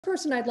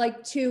Person I'd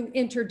like to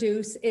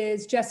introduce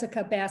is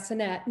Jessica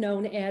Bassinet,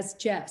 known as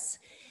Jess.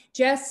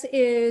 Jess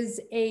is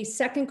a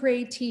second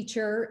grade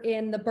teacher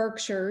in the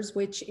Berkshires,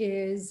 which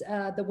is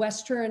the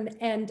western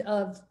end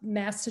of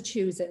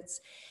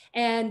Massachusetts.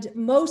 And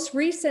most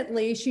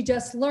recently, she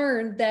just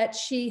learned that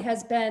she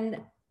has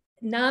been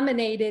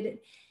nominated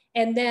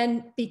and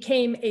then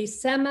became a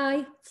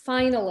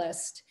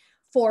semi-finalist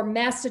for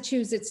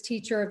Massachusetts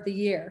Teacher of the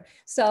Year.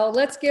 So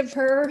let's give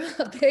her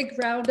a big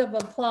round of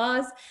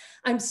applause.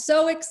 I'm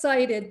so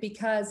excited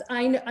because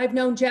I've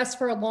known Jess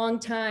for a long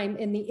time,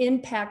 and the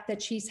impact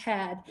that she's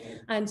had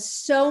on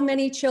so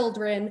many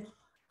children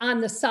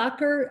on the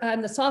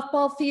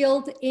softball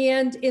field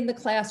and in the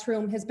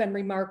classroom has been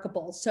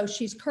remarkable. So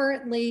she's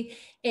currently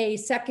a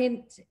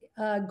second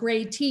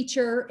grade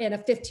teacher and a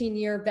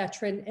 15-year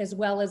veteran, as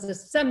well as a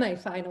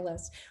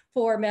semi-finalist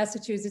for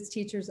Massachusetts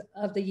Teachers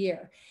of the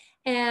Year.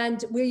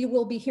 And we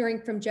will be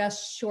hearing from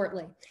Jess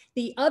shortly.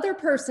 The other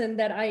person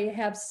that I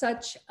have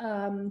such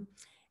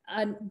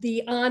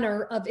the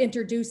honor of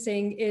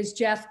introducing is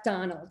Jeff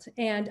Donald.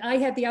 And I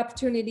had the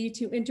opportunity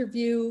to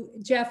interview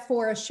Jeff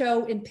for a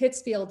show in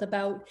Pittsfield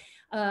about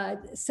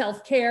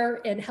self-care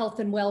and health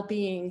and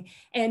well-being.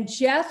 And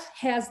Jeff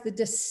has the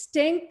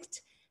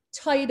distinct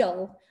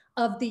title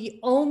of the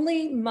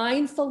only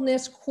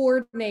mindfulness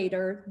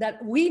coordinator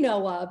that we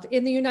know of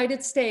in the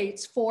United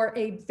States for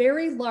a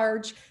very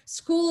large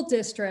school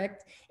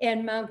district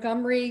in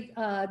Montgomery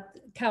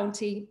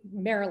County,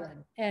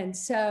 Maryland. And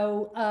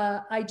so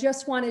I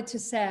just wanted to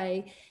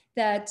say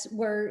that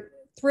we're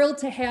thrilled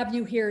to have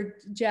you here,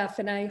 Jeff,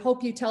 and I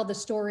hope you tell the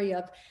story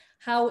of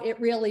how it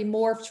really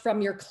morphed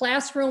from your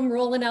classroom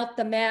rolling out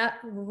the mat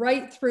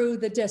right through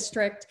the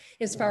district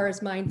as far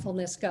as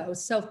mindfulness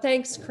goes. So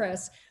thanks,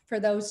 Chris, for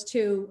those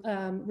two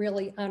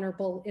really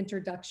honorable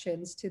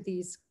introductions to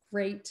these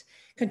great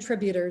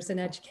contributors in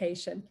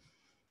education.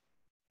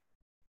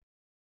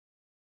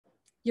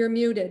 You're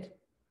muted.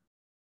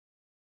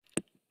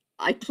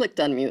 I clicked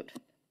unmute,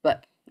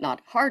 but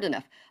not hard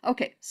enough.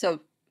 Okay, so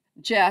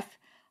Jeff,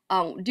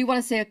 do you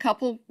want to say a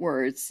couple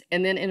words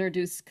and then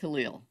introduce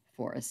Khalil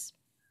for us?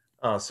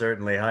 Oh,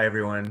 certainly. Hi,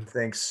 everyone.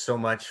 Thanks so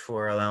much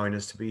for allowing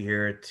us to be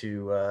here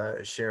to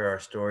share our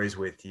stories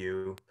with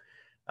you.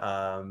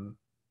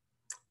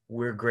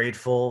 We're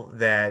grateful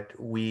that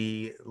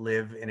we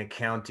live in a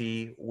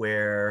county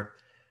where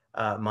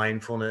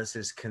mindfulness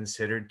is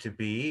considered to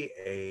be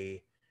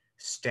a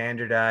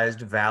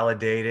standardized,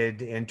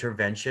 validated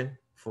intervention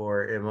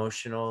for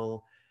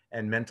emotional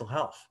and mental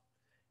health.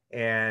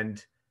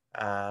 And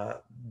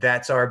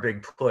that's our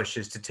big push,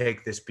 is to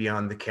take this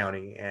beyond the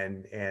county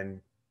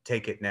and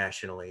take it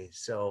nationally.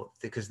 So,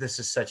 because this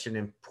is such an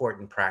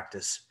important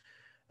practice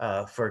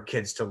for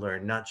kids to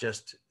learn, not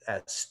just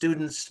as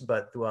students,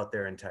 but throughout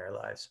their entire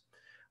lives.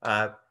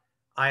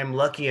 I'm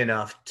lucky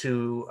enough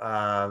to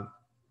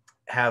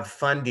have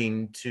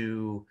funding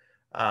to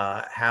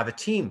have a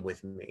team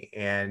with me.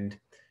 And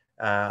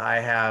I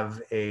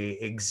have a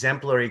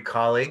exemplary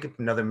colleague,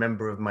 another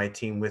member of my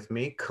team with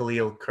me,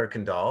 Khalil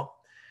Kirkendall.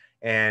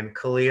 And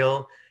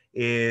Khalil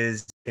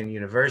is in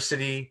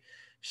university.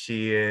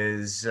 She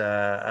is,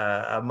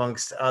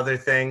 amongst other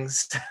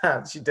things,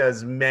 she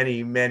does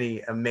many,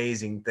 many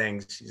amazing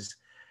things. She's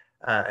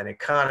an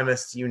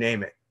economist, you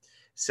name it.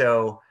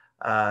 So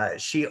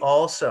she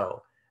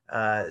also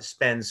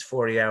spends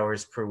 40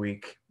 hours per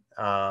week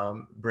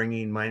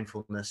bringing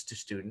mindfulness to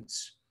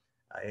students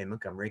in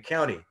Montgomery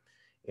County.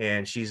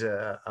 And she's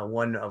a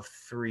one of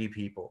three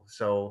people.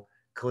 So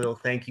Khalil,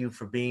 thank you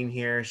for being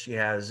here. She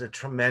has a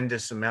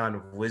tremendous amount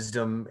of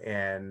wisdom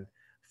and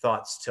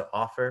thoughts to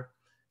offer.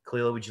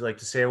 Khalil, would you like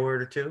to say a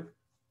word or two?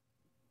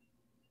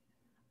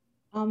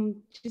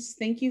 Just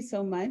thank you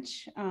so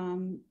much,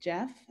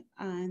 Jeff,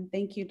 and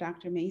thank you,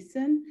 Dr.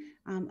 Mason.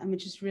 I'm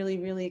just really,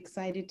 really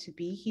excited to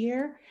be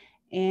here,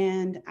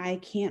 and I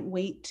can't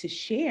wait to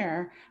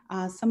share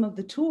some of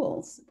the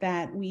tools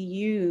that we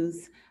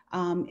use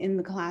in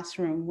the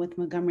classroom with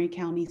Montgomery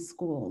County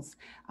schools.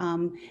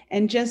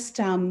 And just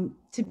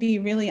to be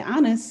really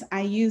honest,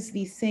 I use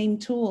these same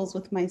tools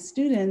with my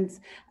students.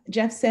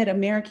 Jeff said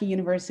American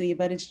University,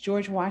 but it's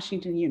George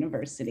Washington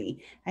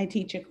University. I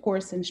teach a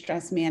course in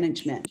stress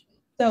management.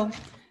 So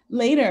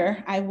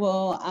later I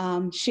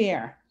will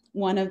share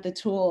one of the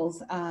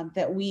tools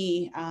that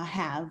we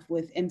have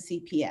with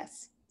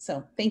MCPS.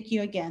 So thank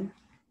you again.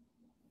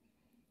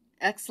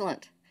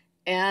 Excellent.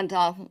 And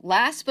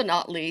last but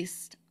not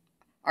least,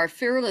 our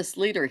fearless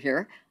leader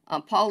here,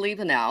 Paul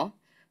Levenow,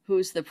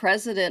 who's the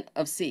president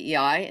of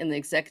CEI and the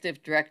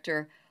executive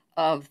director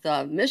of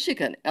the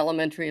Michigan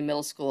Elementary and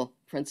Middle School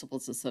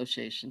Principals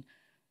Association.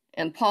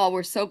 And Paul,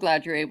 we're so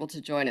glad you're able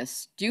to join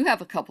us. Do you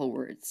have a couple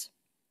words?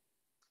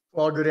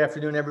 Well, good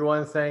afternoon,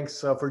 everyone. Thanks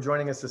for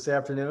joining us this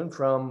afternoon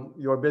from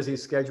your busy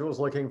schedules,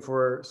 looking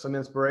for some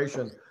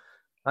inspiration.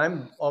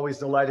 I'm always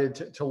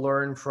delighted to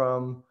learn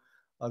from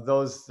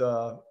those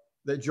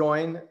that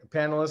join,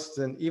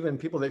 panelists, and even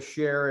people that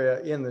share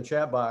in the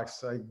chat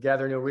box. I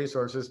gather new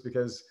resources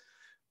because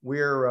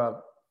we're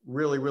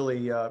really,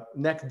 really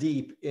neck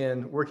deep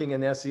in working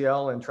in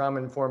SEL and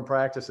trauma-informed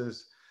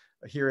practices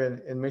here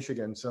in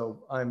Michigan.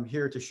 So I'm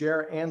here to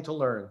share and to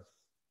learn.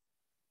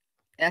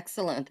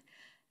 Excellent.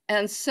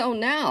 And so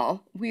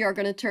now we are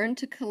going to turn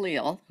to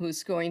Khalil,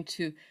 who's going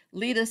to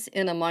lead us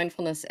in a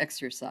mindfulness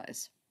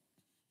exercise.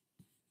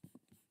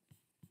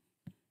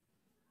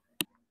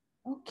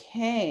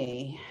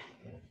 Okay,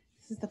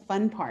 this is the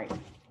fun part.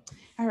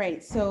 All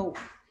right, so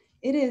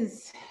it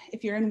is,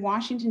 if you're in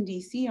Washington,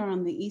 D.C. or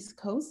on the East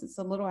Coast, it's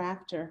a little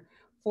after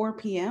 4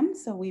 p.m.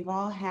 So we've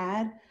all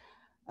had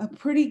a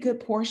pretty good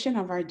portion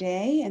of our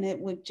day, and it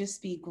would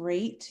just be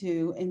great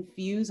to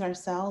infuse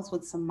ourselves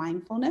with some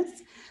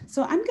mindfulness.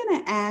 So I'm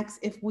going to ask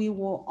if we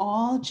will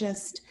all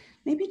just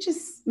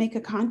make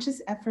a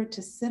conscious effort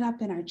to sit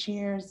up in our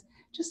chairs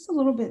just a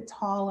little bit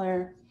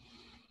taller,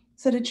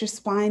 so that your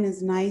spine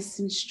is nice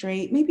and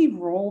straight. Maybe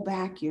roll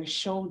back your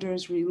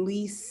shoulders,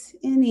 release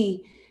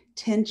any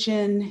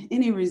tension,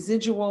 any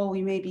residual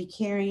we may be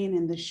carrying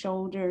in the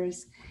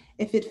shoulders.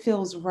 If it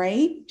feels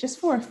right, just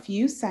for a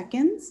few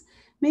seconds,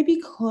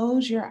 maybe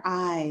close your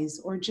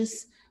eyes or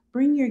just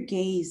bring your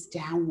gaze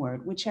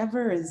downward,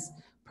 whichever is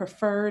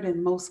preferred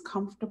and most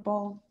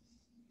comfortable.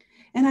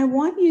 And I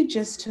want you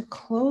just to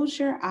close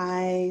your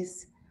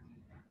eyes,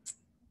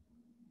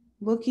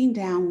 looking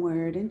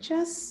downward, and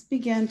just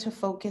begin to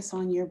focus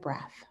on your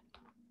breath.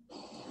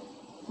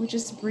 We're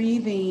just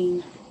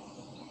breathing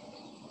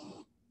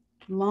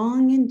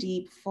long and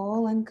deep,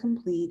 full and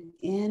complete,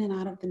 in and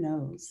out of the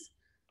nose.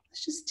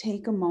 Let's just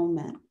take a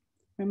moment,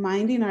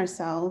 reminding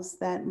ourselves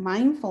that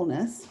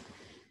mindfulness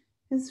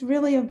is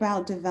really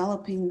about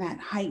developing that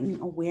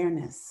heightened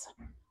awareness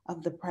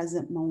of the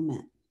present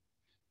moment.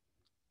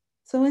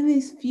 So in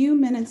these few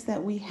minutes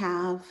that we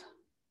have,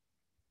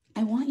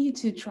 I want you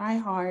to try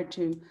hard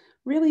to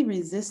really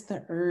resist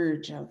the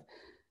urge of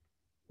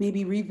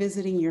maybe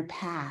revisiting your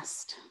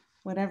past,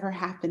 whatever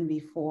happened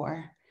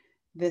before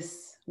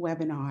this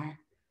webinar,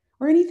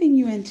 or anything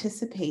you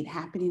anticipate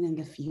happening in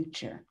the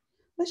future.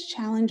 Let's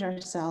challenge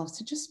ourselves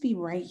to just be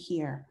right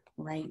here,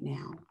 right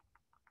now.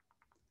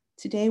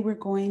 Today, we're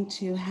going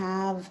to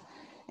have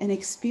an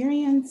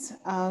experience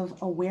of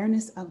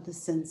awareness of the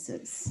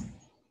senses.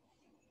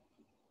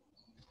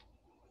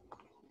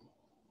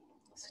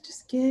 So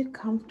just get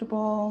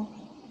comfortable.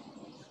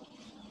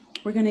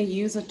 We're going to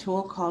use a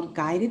tool called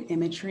guided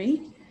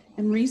imagery,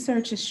 and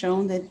research has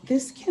shown that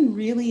this can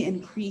really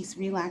increase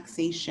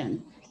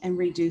relaxation and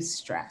reduce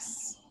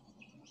stress.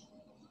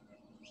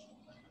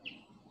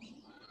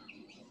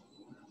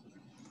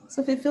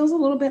 So if it feels a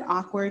little bit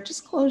awkward,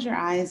 just close your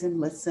eyes and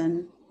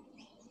listen.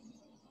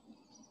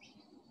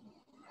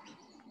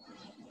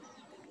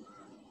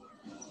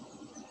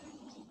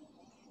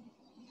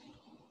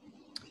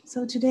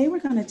 So today we're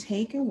going to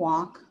take a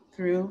walk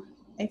through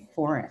a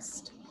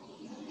forest.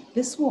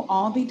 This will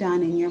all be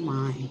done in your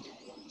mind.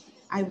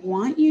 I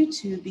want you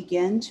to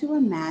begin to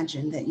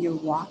imagine that you're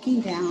walking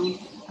down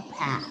a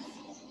path.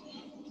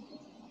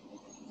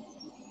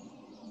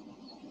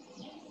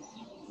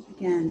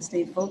 Again,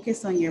 stay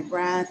focused on your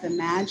breath.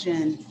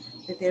 Imagine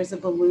that there's a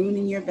balloon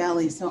in your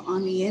belly. So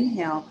on the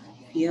inhale,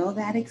 feel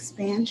that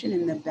expansion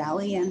in the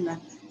belly and the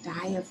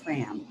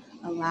diaphragm.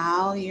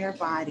 Allow your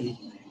body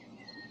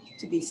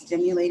to be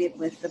stimulated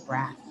with the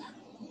breath.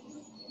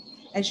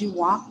 As you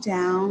walk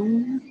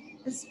down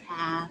this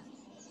path,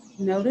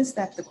 notice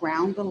that the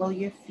ground below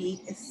your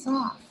feet is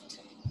soft.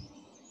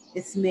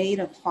 It's made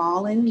of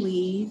fallen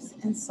leaves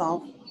and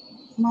soft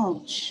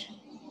mulch.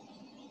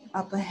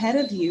 Up ahead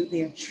of you,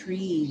 there are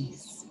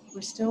trees.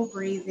 We're still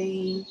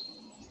breathing,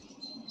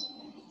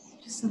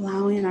 just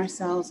allowing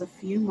ourselves a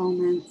few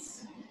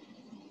moments.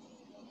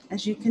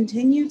 As you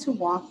continue to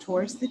walk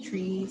towards the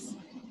trees,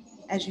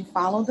 as you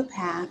follow the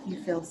path,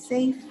 you feel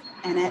safe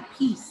and at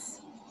peace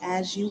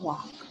as you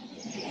walk.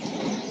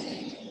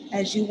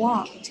 As you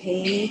walk,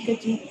 take a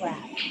deep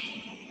breath.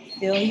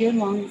 Fill your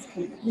lungs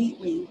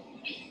completely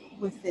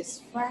with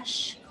this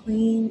fresh,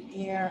 clean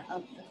air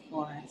of the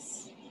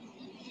forest.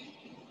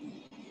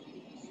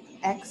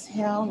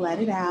 Exhale, let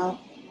it out.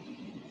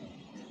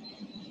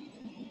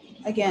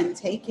 Again,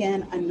 take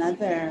in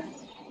another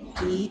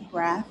deep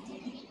breath.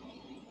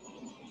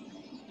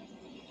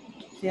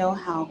 Feel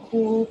how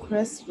cool,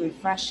 crisp,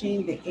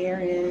 refreshing the air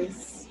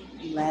is.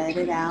 Let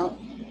it out.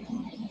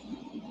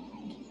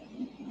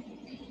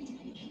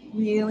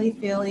 Really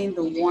feeling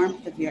the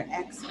warmth of your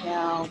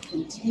exhale.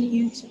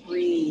 Continue to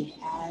breathe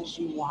as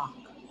you walk.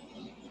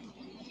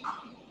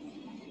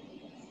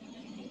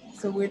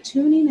 So we're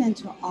tuning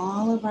into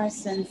all of our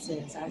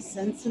senses, our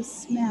sense of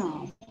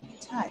smell,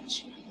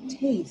 touch,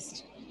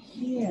 taste,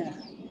 hear.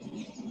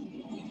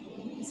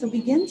 So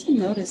begin to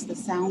notice the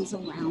sounds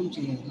around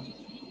you.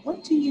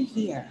 What do you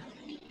hear?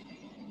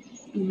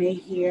 You may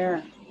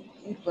hear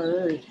a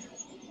bird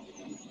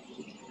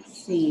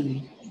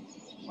sing,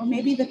 or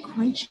maybe the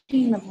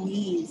crunching of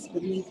leaves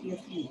beneath your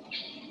feet.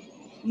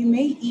 You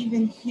may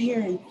even hear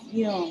and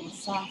feel a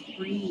soft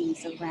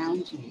breeze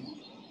around you.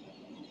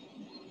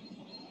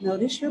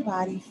 Notice your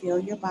body, feel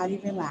your body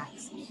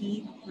relax.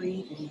 Keep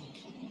breathing.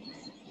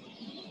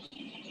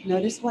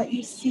 Notice what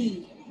you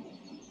see.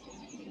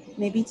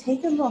 Maybe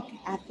take a look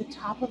at the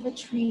top of a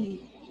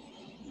tree.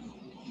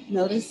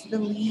 Notice the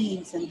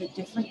leaves and the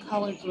different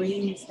color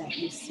greens that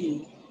you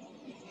see.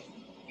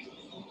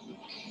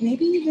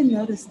 Maybe even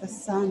notice the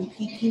sun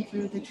peeking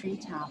through the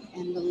treetop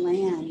and the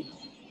land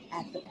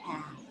at the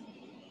path.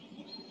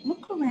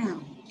 Look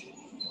around,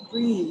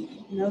 breathe,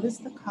 notice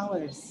the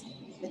colors,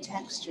 the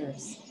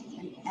textures,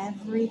 and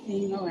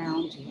everything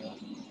around you.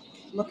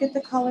 Look at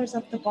the colors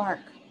of the bark,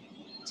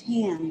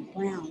 tan,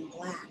 brown,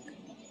 black.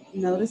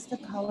 Notice the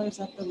colors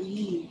of the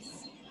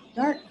leaves,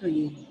 dark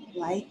green,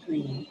 light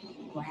green,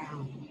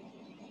 brown.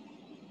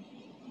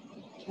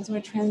 As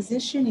we're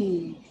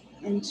transitioning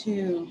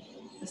into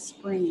the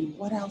spring,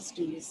 what else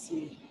do you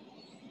see?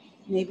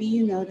 Maybe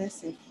you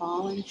notice a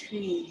fallen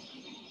tree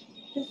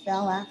that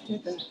fell after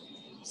the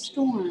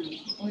storm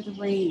or the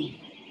rain.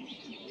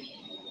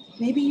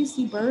 Maybe you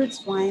see birds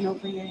flying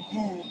over your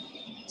head.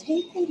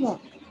 Take a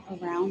look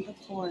around the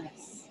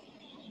forest.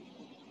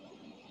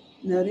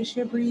 Notice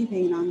your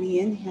breathing. On the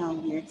inhale,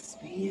 we're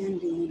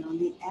expanding. On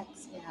the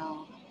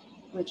exhale,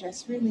 we're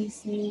just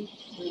releasing,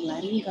 we're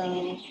letting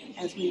go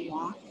as we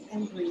walk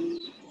and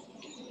breathe.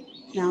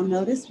 Now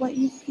notice what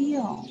you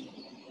feel.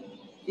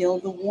 Feel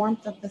the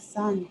warmth of the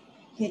sun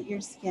hit your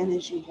skin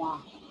as you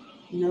walk.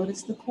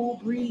 Notice the cool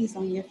breeze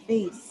on your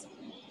face.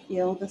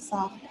 Feel the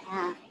soft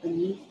path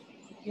beneath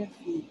your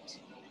feet.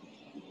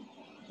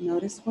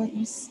 Notice what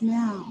you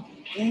smell.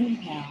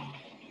 Inhale.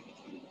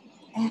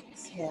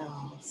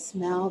 Exhale.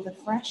 Smell the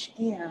fresh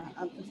air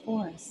of the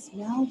forest.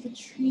 Smell the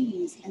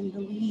trees and the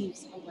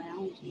leaves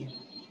around you.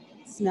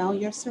 Smell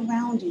your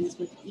surroundings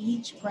with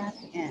each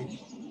breath in.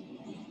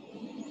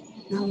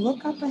 Now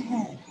look up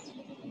ahead.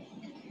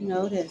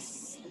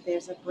 Notice that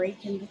there's a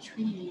break in the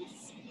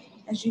trees.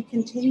 As you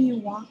continue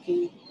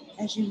walking,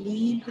 as you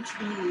leave the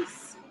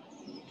trees,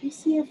 you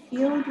see a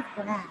field of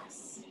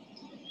grass.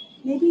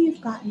 Maybe you've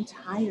gotten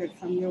tired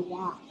from your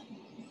walk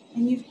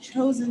and you've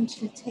chosen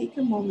to take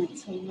a moment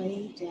to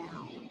lay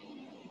down.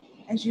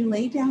 As you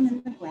lay down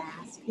in the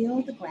grass,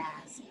 feel the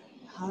grass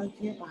hug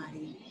your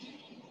body.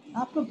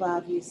 Up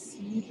above, you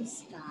see the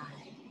sky.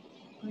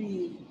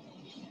 Breathe.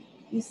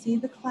 You see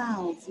the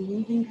clouds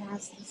moving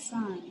past the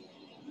sun.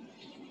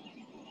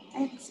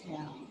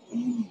 Exhale,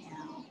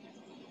 inhale.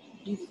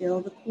 You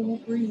feel the cool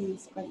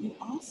breeze, but you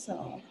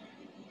also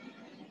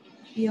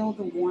feel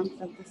the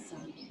warmth of the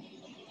sun.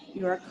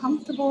 You are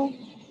comfortable,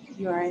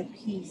 you are at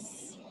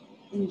peace.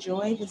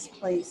 Enjoy this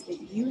place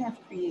that you have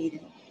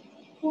created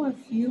for a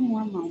few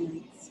more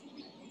moments.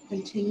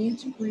 Continue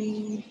to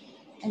breathe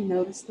and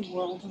notice the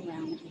world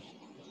around you.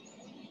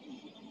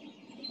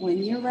 When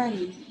you're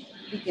ready,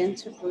 begin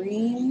to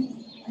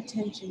bring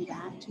attention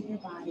back to your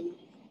body.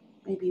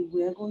 Maybe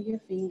wiggle your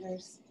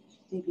fingers,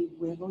 maybe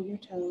wiggle your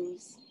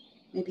toes,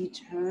 maybe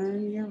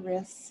turn your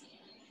wrists,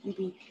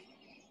 maybe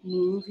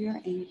move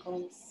your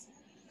ankles.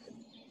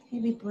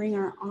 Maybe bring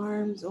our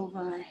arms over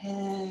our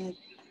head,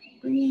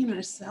 bringing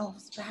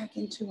ourselves back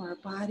into our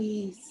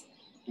bodies.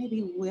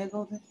 Maybe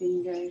wiggle the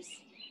fingers.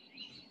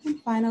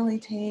 And finally,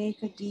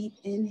 take a deep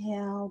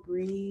inhale,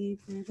 breathe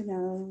through the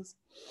nose.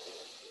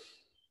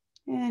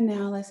 And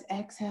now let's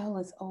exhale,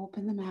 let's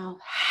open the mouth.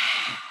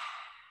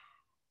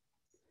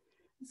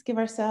 Let's give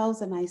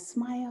ourselves a nice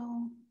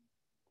smile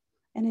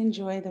and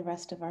enjoy the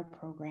rest of our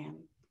program.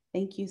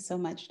 Thank you so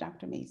much,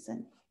 Dr.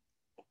 Mason.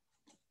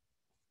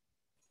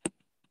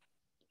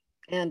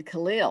 And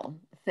Khalil,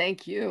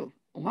 thank you.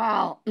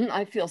 Wow,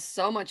 I feel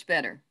so much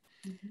better.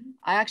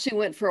 I actually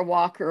went for a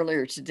walk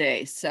earlier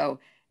today. So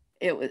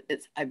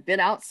I've been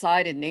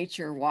outside in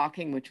nature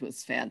walking, which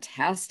was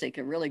fantastic,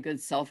 a really good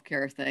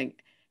self-care thing.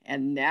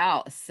 And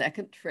now a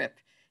second trip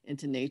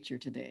into nature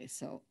today.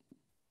 So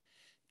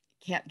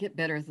can't get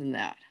better than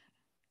that.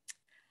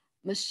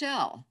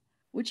 Michele,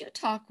 would you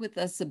talk with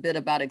us a bit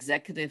about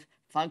executive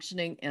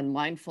functioning and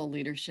mindful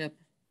leadership?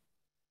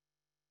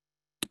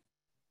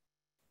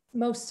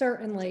 Most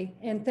certainly.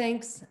 And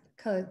thanks,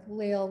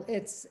 Khalil.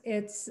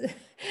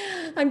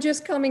 I'm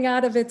just coming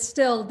out of it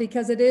still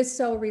because it is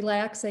so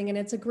relaxing and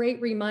it's a great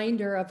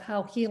reminder of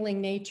how healing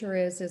nature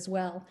is as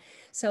well.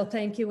 So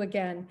thank you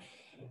again.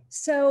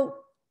 So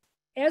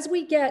as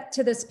we get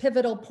to this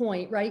pivotal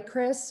point, right,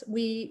 Chris,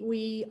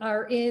 we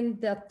are in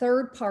the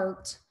third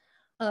part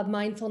of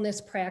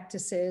mindfulness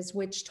practices,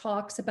 which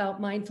talks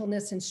about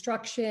mindfulness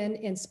instruction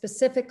and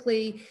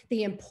specifically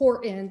the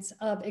importance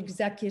of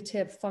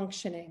executive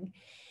functioning.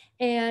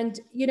 And,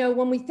 you know,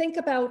 when we think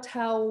about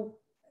how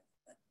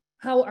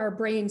our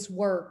brains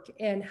work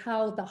and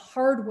how the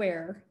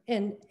hardware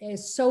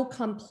is so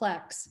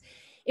complex,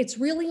 it's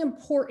really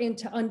important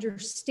to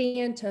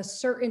understand to a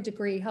certain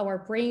degree how our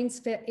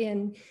brains fit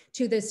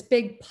into this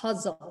big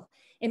puzzle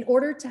in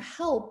order to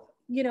help,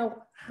 you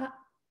know,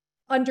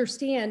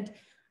 understand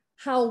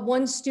how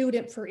one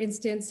student, for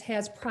instance,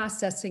 has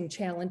processing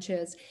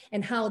challenges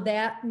and how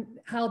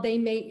they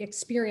may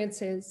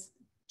experience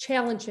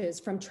challenges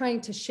from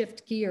trying to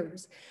shift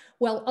gears,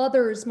 while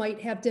others might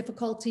have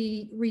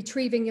difficulty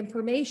retrieving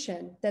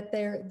information that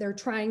they're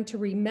trying to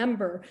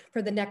remember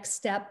for the next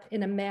step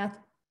in a math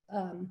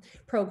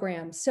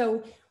program.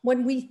 So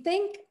when we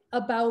think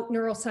about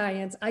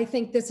neuroscience, I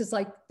think this is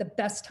like the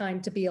best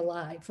time to be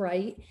alive,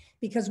 right?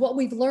 Because what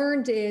we've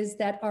learned is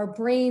that our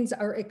brains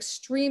are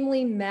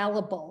extremely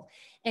malleable,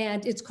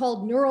 and it's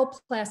called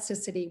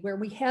neuroplasticity, where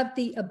we have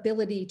the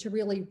ability to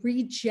really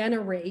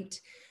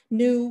regenerate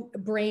new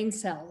brain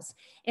cells.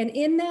 And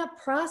in that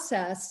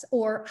process,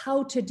 or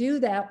how to do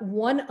that,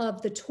 one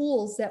of the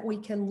tools that we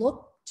can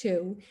look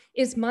to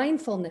is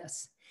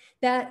mindfulness.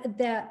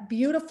 That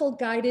beautiful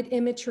guided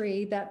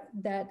imagery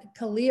that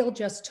Khalil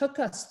just took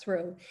us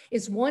through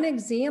is one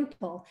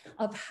example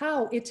of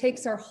how it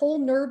takes our whole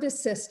nervous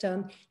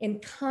system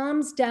and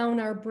calms down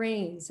our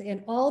brains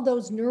and all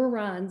those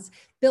neurons,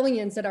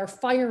 billions that are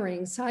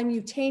firing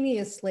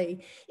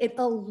simultaneously. It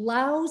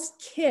allows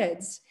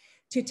kids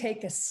to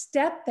take a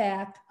step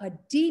back, a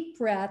deep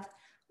breath,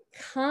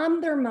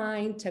 calm their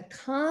mind, to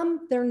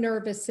calm their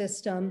nervous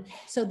system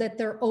so that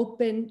they're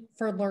open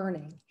for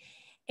learning.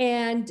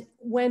 And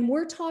when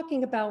we're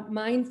talking about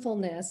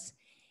mindfulness,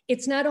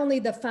 it's not only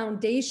the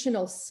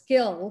foundational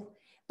skill,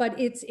 but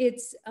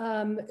it's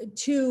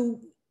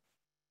to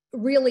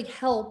really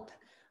help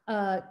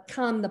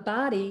calm the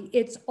body.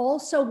 It's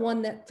also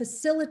one that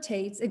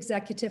facilitates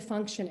executive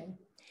functioning.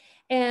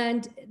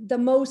 And the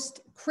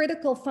most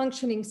critical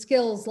functioning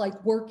skills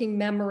like working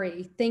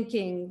memory,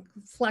 thinking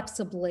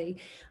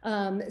flexibly,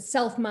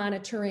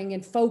 self-monitoring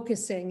and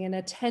focusing and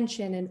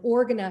attention and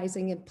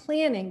organizing and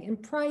planning and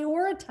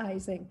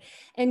prioritizing,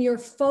 and your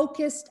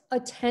focused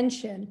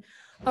attention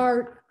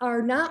are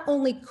not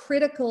only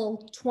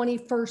critical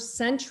 21st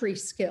century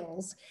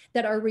skills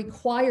that are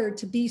required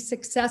to be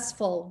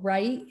successful,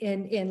 right,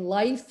 in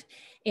life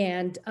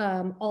and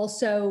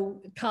also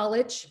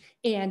college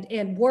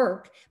and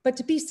work, but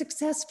to be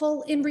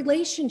successful in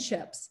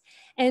relationships.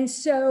 And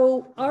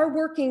so our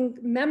working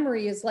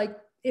memory is like,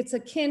 it's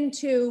akin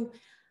to,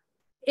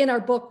 in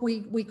our book,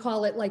 we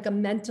call it like a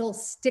mental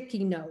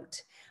sticky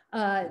note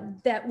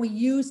that we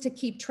use to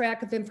keep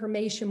track of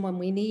information when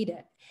we need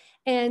it.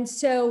 And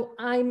so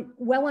I'm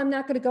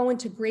not going to go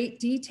into great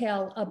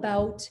detail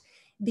about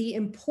the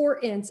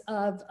importance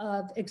of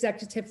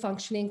executive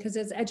functioning, because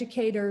as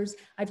educators,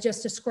 I've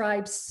just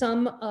described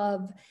some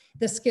of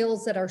the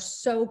skills that are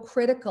so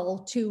critical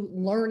to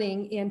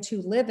learning and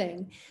to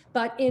living.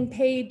 But on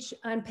page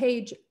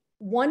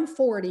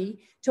 140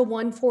 to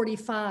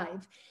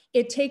 145,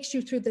 it takes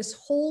you through this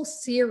whole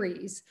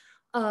series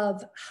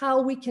of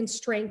how we can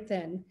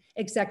strengthen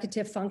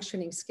executive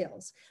functioning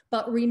skills.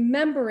 But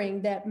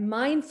remembering that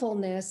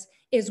mindfulness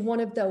is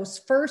one of those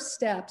first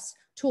steps,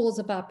 tools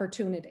of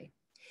opportunity.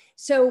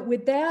 So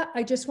with that,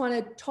 I just want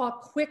to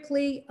talk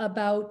quickly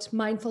about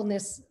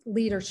mindfulness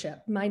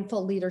leadership,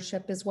 mindful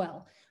leadership as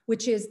well,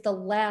 which is the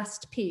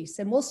last piece.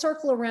 And we'll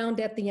circle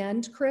around at the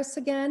end, Chris,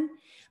 again.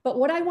 But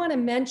what I want to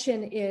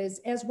mention is,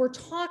 as we're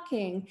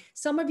talking,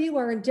 some of you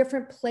are in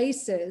different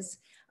places,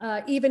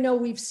 even though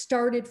we've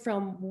started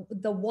from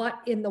the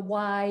what in the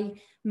why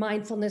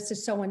mindfulness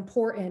is so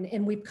important.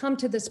 And we've come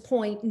to this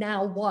point,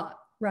 now what,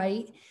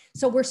 right?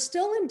 So we're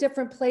still in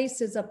different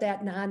places of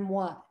that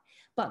non-what.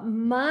 But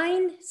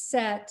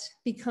mindset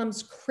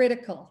becomes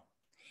critical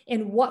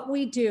in what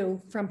we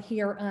do from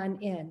here on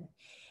in.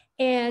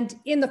 And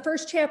in the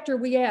first chapter,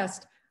 we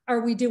asked,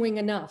 are we doing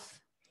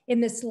enough? In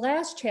this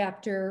last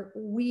chapter,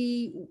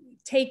 we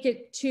take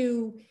it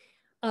to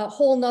a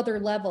whole nother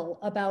level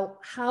about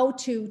how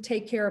to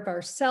take care of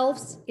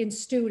ourselves and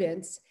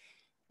students,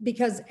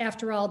 because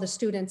after all, the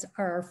students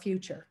are our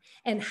future,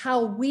 and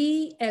how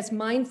we as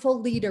mindful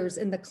leaders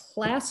in the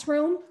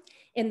classroom,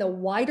 in the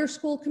wider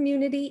school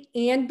community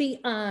and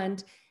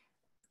beyond,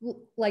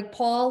 like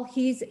Paul,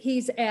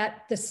 he's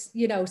at the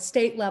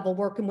state level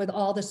working with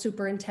all the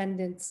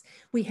superintendents.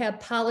 We have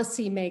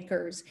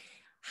policymakers,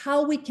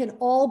 how we can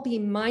all be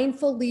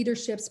mindful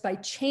leaderships by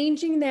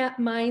changing that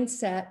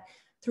mindset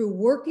through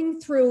working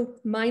through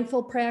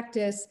mindful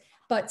practice,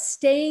 but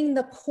staying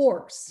the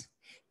course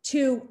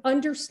to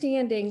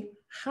understanding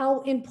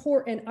how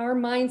important our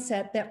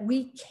mindset that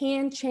we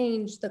can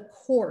change the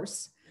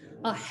course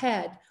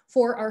ahead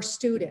for our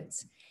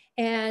students.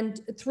 And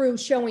through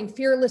showing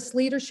fearless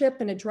leadership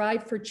and a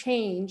drive for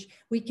change,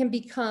 we can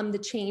become the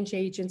change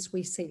agents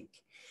we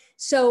seek.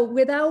 So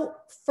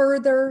without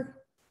further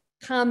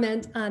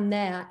comment on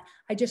that,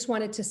 I just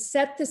wanted to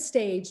set the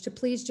stage to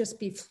please just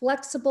be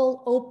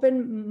flexible,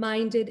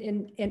 open-minded,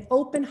 and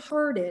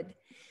open-hearted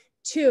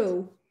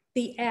to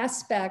the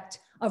aspect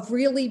of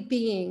really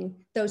being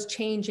those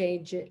change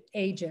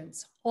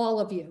agents, all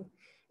of you,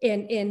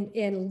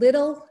 in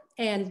little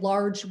and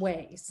large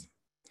ways.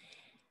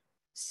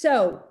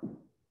 So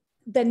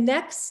the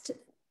next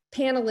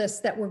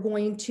panelist that we're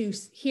going to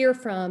hear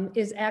from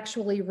is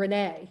actually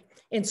Renee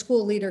in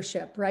school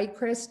leadership, right,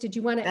 Chris? Did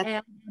you want to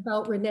add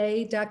about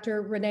Renee,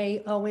 Dr.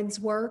 Renee Owens'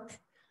 work?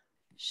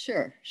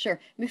 Sure.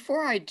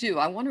 Before I do,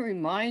 I want to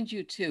remind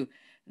you too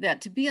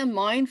that to be a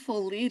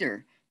mindful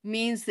leader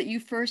means that you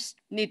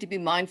first need to be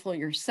mindful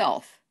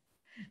yourself.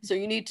 So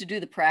you need to do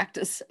the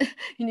practice.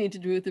 You need to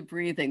do the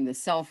breathing, the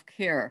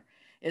self-care.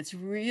 It's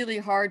really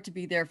hard to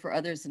be there for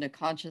others in a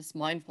conscious,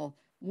 mindful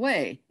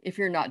way if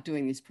you're not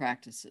doing these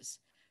practices.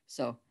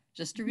 So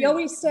Just a We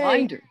always say,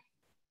 reminder.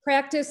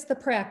 practice the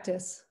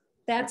practice.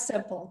 That's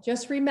simple.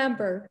 Just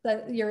remember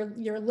that your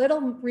little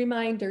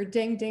reminder,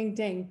 ding, ding,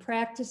 ding,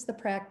 practice the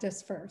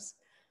practice first.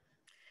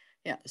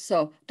 Yeah,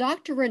 so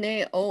Dr.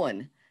 Renee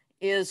Owen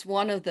is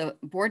one of the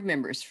board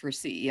members for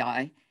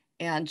CEI,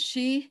 and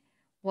she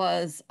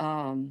was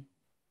a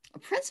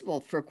principal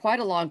for quite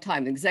a long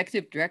time,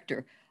 executive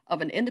director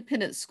of an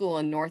independent school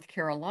in North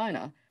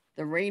Carolina,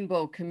 the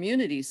Rainbow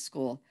Community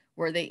School,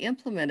 where they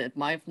implemented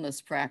mindfulness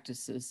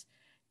practices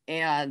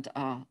and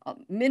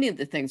many of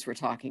the things we're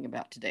talking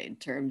about today in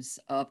terms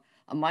of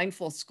a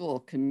mindful school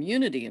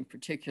community in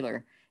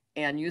particular,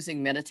 and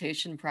using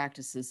meditation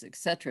practices,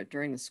 etc.,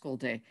 during the school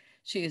day.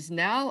 She is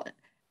now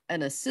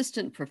an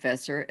assistant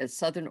professor at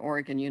Southern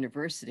Oregon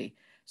University.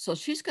 So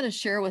she's going to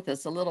share with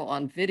us a little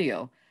on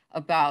video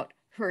about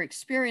her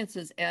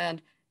experiences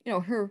and, you know,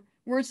 her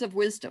words of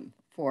wisdom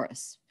for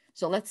us.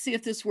 So let's see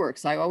if this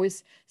works. I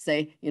always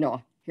say, you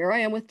know, here I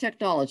am with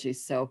technology.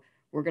 So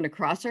we're going to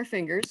cross our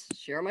fingers,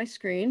 share my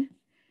screen,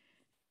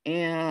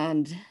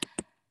 and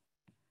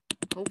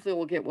hopefully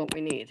we'll get what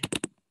we need.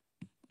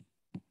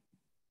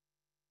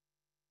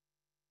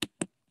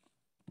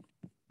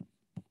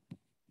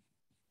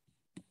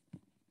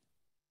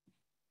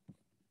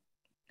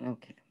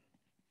 Okay.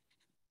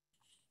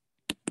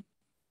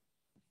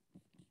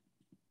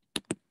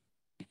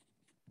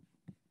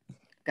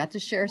 Got to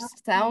share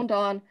sound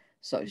on,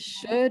 so it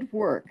should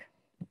work.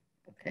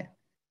 Okay.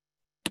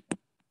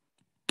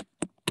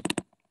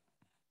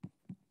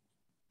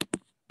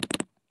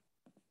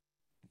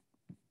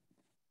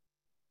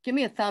 Give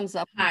me a thumbs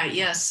up. Hi,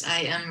 yes,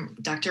 I am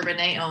Dr.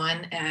 Renee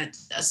Owen at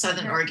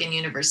Southern Oregon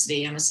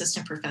University. I'm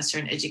assistant professor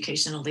in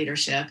educational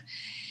leadership,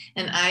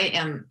 and I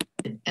am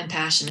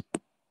passionate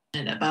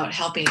about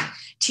helping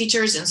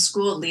teachers and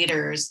school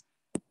leaders.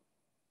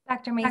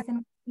 Dr.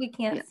 Mason, we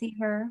can't see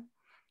her.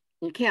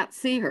 You can't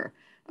see her.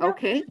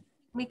 Okay.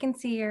 We can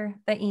see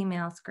the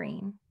email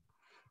screen.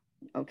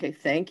 Okay,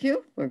 thank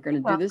you. We're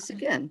going to do this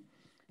again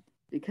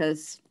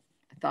because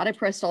I thought I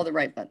pressed all the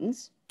right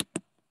buttons.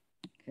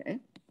 Okay.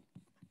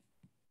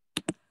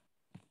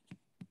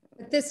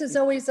 But this is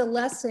always a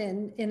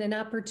lesson in an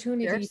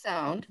opportunity. Share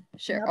sound.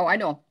 Share. Yep. Oh, I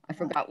know. I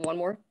forgot one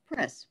more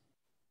press.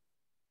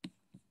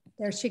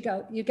 There she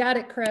go. You got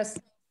it, Chris.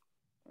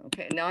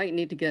 Okay, now I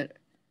need to get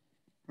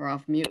her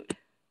off mute.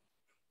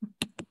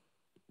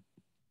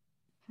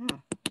 Huh.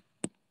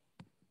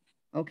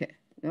 Okay,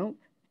 nope.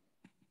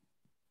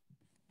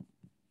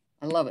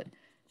 I love it.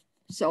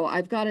 So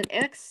I've got an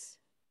X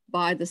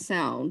by the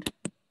sound.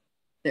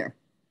 There.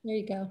 There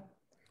you go.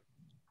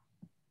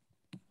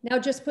 Now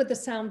just put the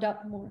sound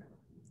up more.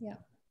 Yeah.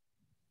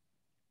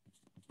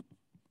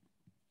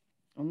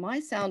 Well, my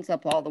sound's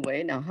up all the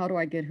way. Now, how do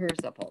I get hers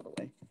up all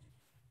the way?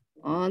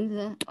 On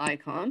the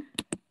icon.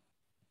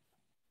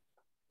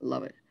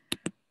 Love it.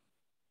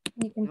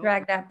 You can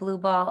drag that blue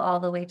ball all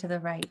the way to the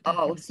right.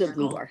 Oh, it's the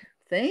blue bar.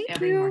 Thank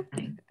you.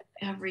 Morning,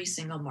 every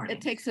single morning.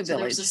 It takes a So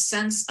village. there's a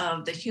sense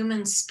of the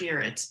human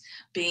spirit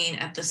being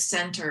at the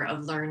center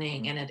of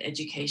learning and at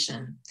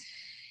education.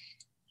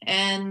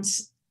 And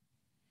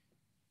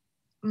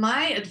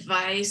my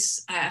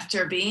advice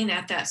after being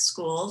at that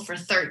school for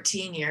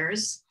 13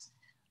 years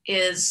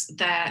is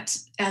that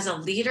as a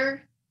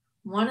leader,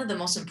 one of the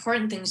most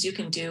important things you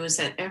can do is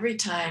that every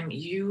time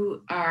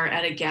you are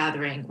at a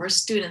gathering where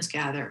students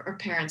gather or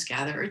parents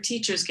gather or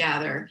teachers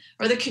gather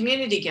or the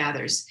community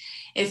gathers,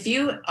 if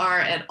you are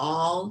at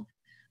all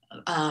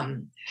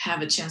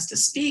have a chance to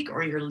speak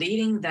or you're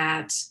leading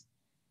that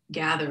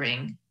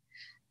gathering,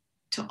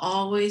 to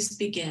always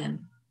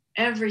begin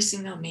every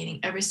single meeting,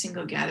 every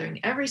single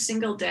gathering, every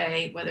single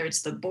day, whether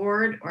it's the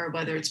board or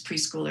whether it's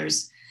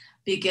preschoolers,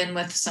 begin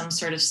with some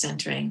sort of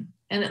centering.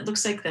 And it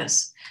looks like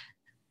this.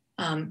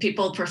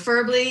 People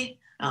preferably,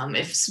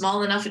 if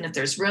small enough and if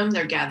there's room,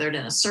 they're gathered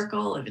in a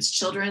circle. If it's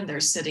children,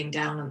 they're sitting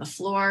down on the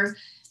floor.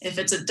 If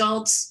it's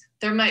adults,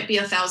 there might be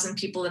 1,000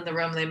 people in the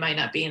room. They might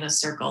not be in a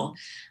circle.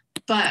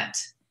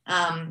 But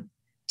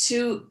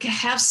to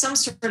have some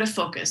sort of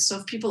focus. So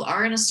if people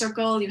are in a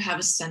circle, you have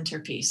a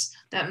centerpiece.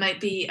 That might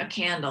be a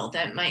candle.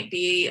 That might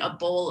be a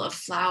bowl of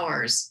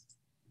flowers.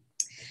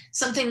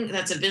 Something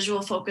that's a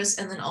visual focus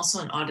and then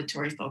also an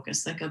auditory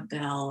focus, like a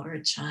bell or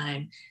a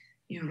chime.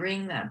 You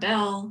ring that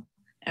bell,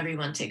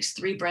 everyone takes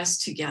 3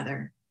 breaths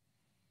together.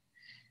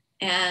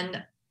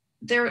 And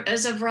there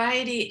is a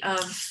variety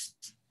of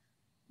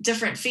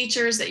different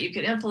features that you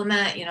could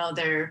implement. You know,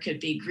 there could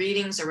be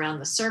greetings around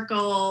the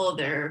circle.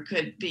 There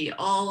could be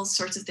all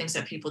sorts of things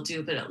that people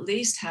do, but at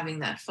least having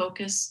that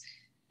focus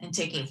and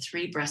taking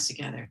 3 breaths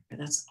together.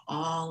 That's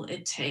all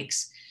it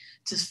takes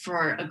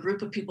for a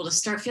group of people to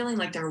start feeling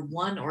like they're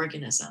one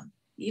organism.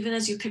 Even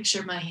as you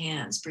picture my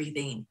hands,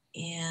 breathing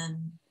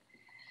in,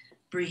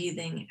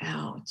 breathing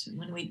out. And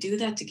when we do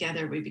that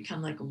together, we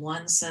become like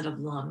one set of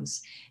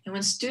lungs. And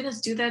when students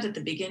do that at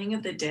the beginning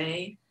of the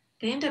day,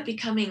 they end up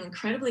becoming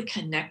incredibly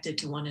connected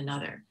to one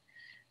another.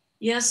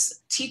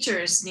 Yes,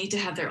 teachers need to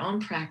have their own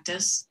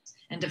practice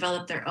and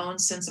develop their own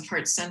sense of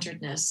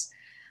heart-centeredness,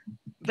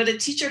 But a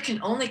teacher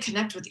can only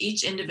connect with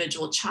each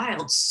individual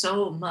child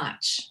so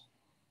much.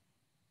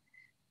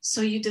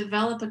 So you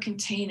develop a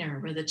container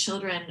where the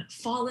children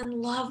fall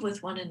in love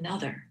with one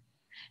another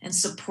and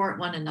support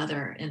one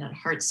another in a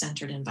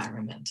heart-centered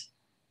environment.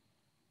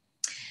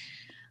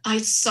 I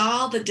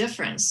saw the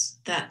difference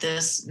that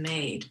this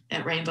made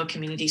at Rainbow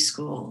Community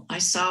School. I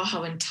saw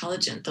how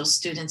intelligent those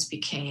students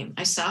became.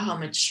 I saw how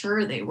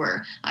mature they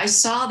were. I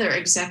saw their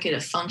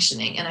executive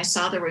functioning, and I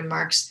saw the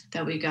remarks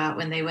that we got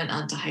when they went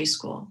on to high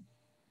school,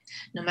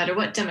 no matter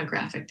what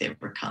demographic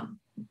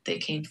they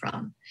came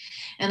from.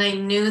 And I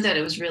knew that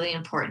it was really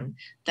important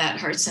that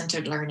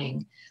heart-centered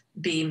learning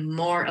be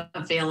more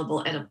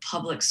available at a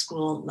public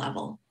school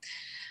level.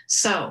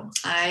 So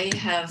I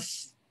have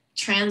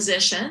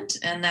transitioned,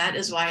 and that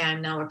is why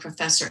I'm now a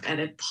professor at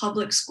a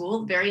public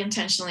school, very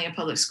intentionally a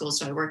public school.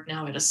 So I work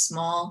now at a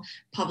small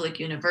public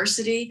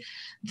university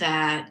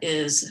that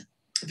is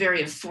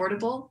very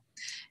affordable.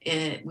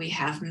 We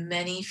have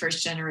many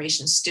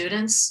first-generation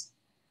students.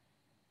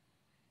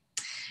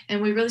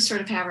 And we really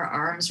sort of have our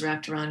arms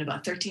wrapped around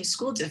about 13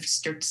 school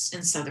districts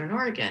in Southern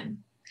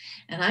Oregon.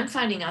 And I'm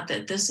finding out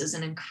that this is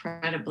an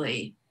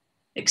incredibly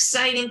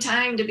exciting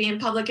time to be in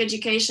public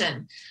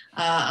education.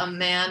 A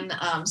man,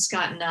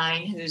 Scott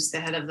Nine, who's the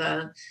head of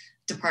the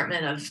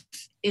Department of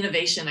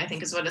Innovation, I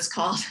think is what it's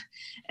called,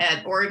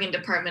 at Oregon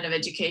Department of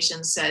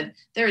Education, said,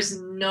 there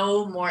is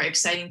no more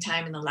exciting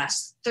time in the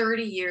last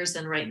 30 years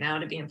than right now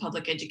to be in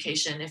public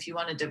education if you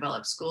want to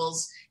develop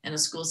schools and a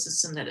school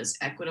system that is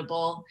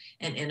equitable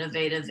and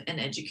innovative and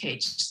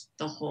educates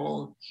the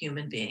whole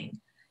human being.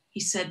 He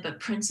said, but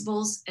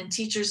principals and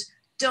teachers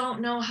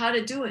don't know how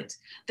to do it.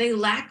 They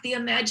lack the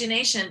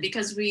imagination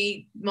because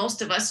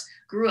most of us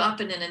grew up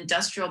in an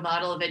industrial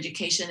model of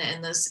education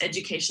and this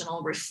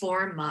educational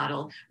reform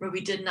model where we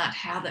did not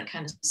have that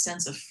kind of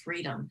sense of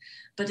freedom,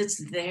 but it's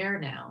there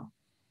now.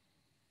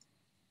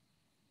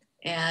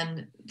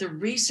 And the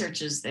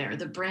research is there,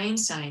 the brain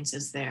science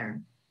is there.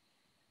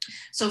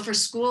 So for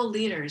school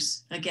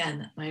leaders,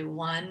 again, my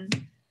one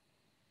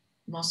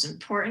most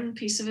important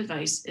piece of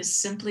advice is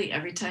simply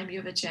every time you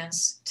have a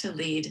chance to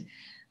lead,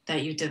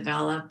 that you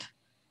develop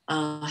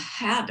a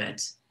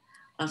habit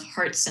of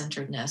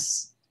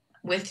heart-centeredness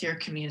with your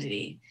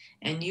community,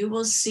 and you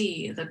will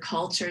see the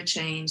culture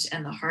change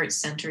and the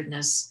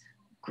heart-centeredness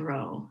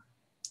grow.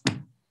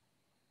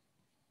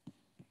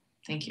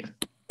 Thank you.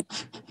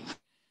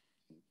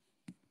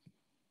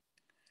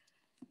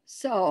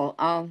 So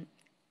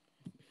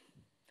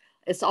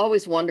it's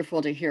always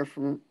wonderful to hear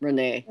from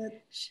Renee.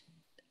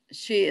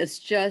 She is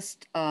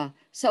just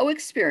so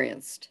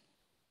experienced.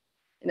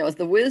 You know, it's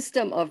the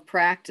wisdom of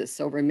practice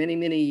over many,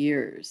 many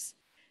years.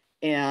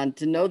 And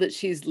to know that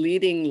she's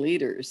leading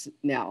leaders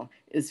now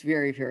is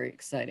very, very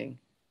exciting.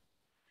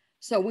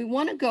 So we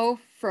want to go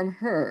from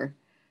her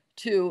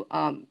to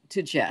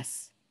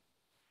Jess.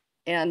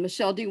 And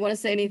Michele, do you want to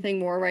say anything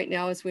more right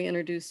now as we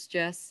introduce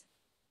Jess?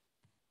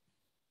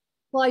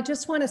 Well, I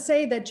just want to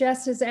say that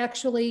Jess is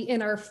actually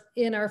in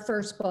our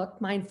first book,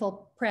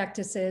 Mindful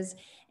Practices,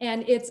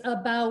 and it's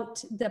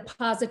about the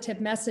positive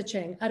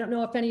messaging. I don't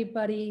know if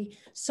anybody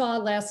saw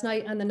last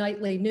night on the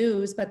nightly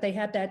news, but they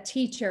had that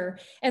teacher.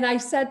 And I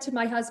said to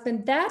my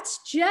husband, that's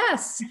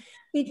Jess,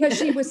 because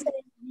she was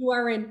saying, you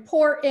are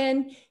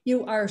important,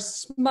 you are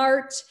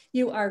smart,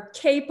 you are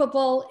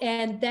capable.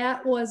 And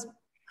that was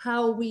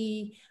how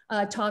we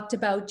talked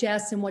about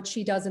Jess and what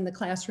she does in the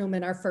classroom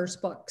in our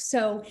first book.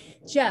 So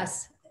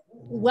Jess,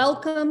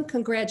 welcome,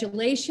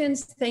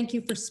 congratulations. Thank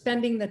you for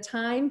spending the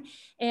time.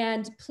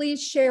 And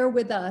please share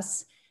with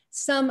us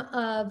some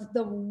of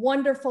the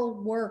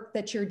wonderful work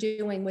that you're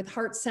doing with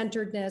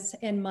heart-centeredness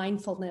and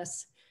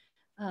mindfulness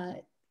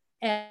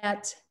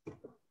at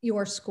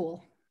your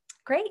school.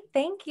 Great,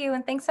 thank you.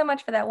 And thanks so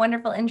much for that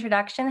wonderful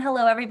introduction.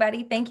 Hello,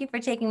 everybody. Thank you for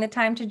taking the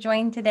time to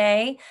join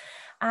today.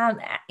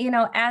 You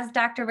know, as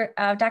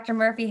Dr.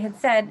 Murphy had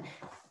said,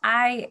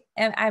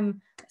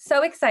 I'm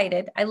so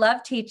excited. I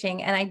love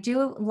teaching, and I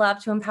do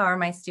love to empower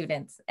my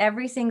students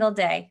every single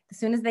day. As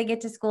soon as they get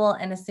to school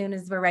and as soon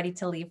as we're ready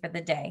to leave for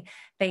the day,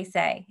 they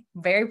say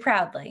very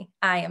proudly,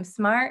 I am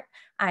smart,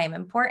 I am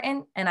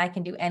important, and I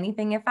can do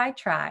anything if I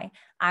try.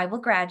 I will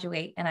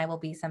graduate and I will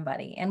be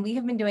somebody. And we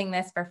have been doing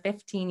this for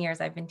 15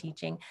 years. I've been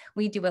teaching.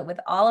 We do it with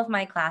all of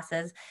my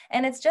classes.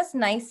 And it's just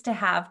nice to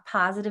have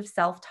positive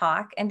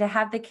self-talk and to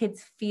have the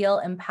kids feel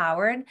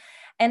empowered.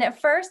 And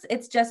at first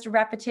it's just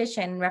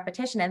repetition,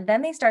 and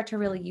then they start to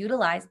really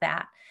utilize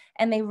that.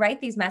 And they write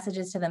these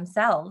messages to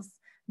themselves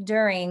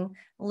during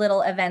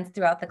little events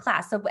throughout the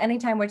class. So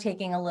anytime we're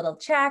taking a little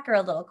check or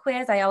a little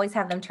quiz, I always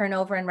have them turn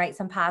over and write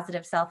some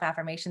positive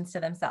self-affirmations to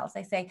themselves.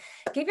 I say,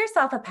 give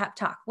yourself a pep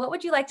talk. What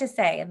would you like to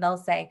say? And they'll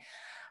say,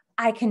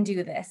 I can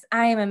do this.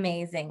 I am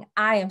amazing.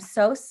 I am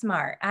so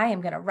smart. I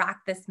am going to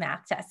rock this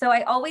math test. So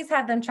I always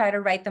have them try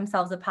to write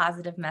themselves a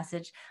positive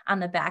message on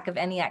the back of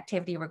any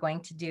activity we're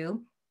going to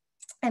do.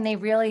 And they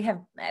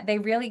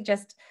really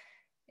just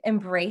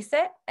embrace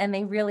it, and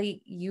they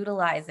really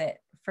utilize it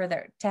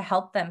to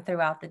help them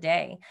throughout the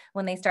day.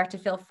 When they start to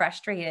feel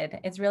frustrated,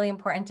 it's really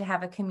important to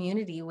have a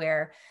community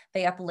where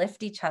they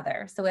uplift each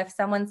other. So if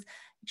someone's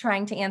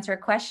trying to answer a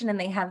question and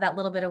they have that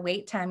little bit of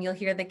wait time, you'll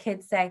hear the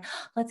kids say,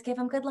 let's give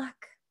them good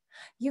luck.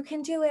 You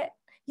can do it.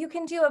 You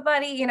can do it,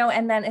 buddy. You know,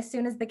 and then as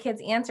soon as the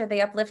kids answer,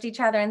 they uplift each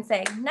other and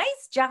say,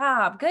 nice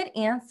job, good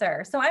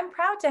answer. So I'm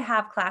proud to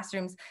have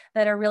classrooms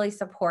that are really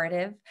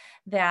supportive,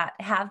 that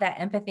have that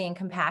empathy and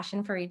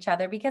compassion for each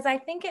other, because I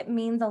think it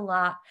means a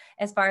lot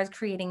as far as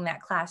creating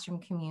that classroom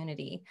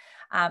community.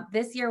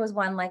 This year was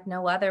one like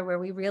no other, where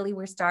we really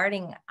were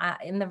starting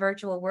in the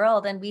virtual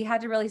world, and we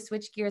had to really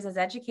switch gears as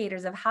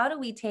educators of how do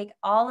we take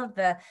all of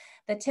the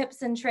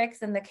tips and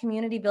tricks and the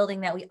community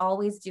building that we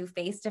always do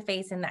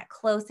face-to-face in that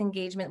close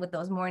engagement with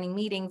those morning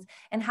meetings,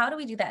 and how do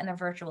we do that in a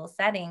virtual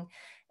setting?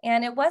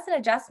 And it was an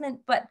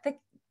adjustment, but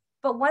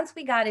once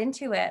we got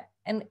into it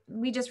and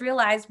we just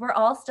realized we're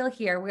all still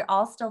here, we're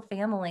all still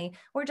family,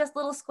 we're just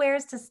little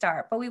squares to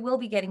start, but we will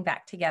be getting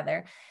back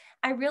together.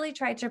 I really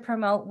tried to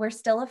promote, we're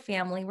still a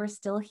family, we're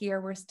still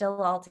here, we're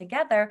still all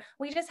together.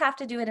 We just have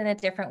to do it in a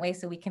different way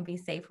so we can be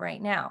safe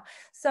right now.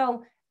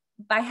 So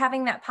by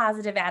having that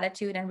positive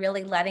attitude and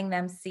really letting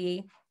them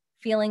see,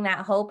 feeling that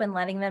hope and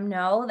letting them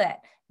know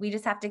that we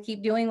just have to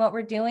keep doing what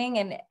we're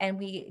doing. And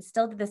we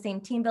still did the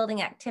same team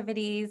building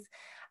activities.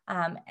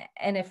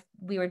 And if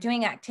we were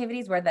doing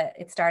activities where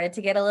it started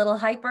to get a little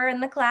hyper in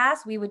the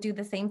class, we would do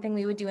the same thing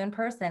we would do in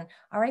person.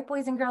 All right,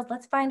 boys and girls,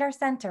 let's find our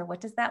center. What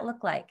does that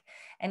look like?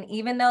 And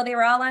even though they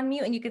were all on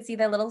mute and you could see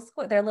their little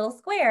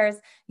squares,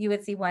 you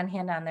would see one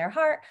hand on their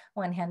heart,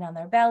 one hand on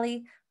their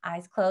belly,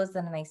 eyes closed,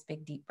 and a nice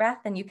big deep breath.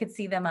 And you could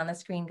see them on the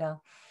screen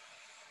go.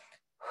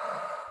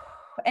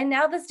 And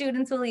now the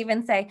students will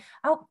even say,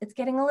 oh, it's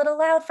getting a little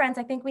loud, friends.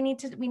 I think we need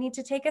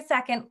to take a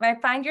second.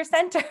 Find your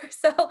center.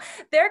 So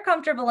they're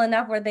comfortable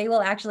enough where they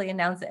will actually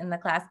announce it in the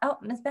class. Oh,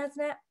 Ms.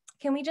 Bassinet,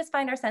 can we just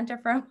find our center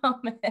for a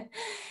moment?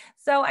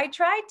 So I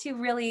tried to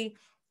really,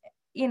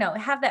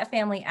 have that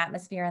family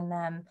atmosphere in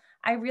them.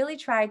 I really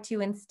tried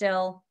to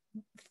instill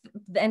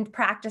and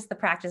practice the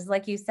practice.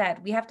 Like you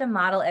said, we have to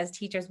model as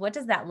teachers. What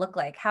does that look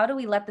like? How do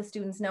we let the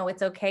students know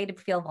it's okay to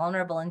feel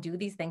vulnerable and do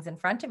these things in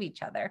front of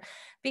each other?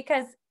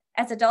 Because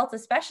as adults,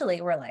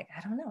 especially, we're like,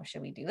 I don't know,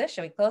 should we do this?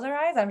 Should we close our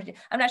eyes?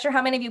 I'm not sure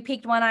how many of you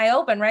peeked one eye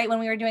open, right? When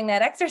we were doing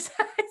that exercise,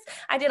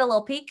 I did a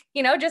little peek,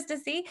 just to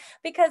see,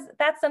 because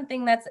that's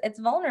something it's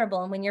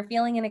vulnerable. And when you're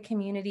feeling in a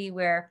community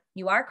where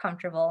you are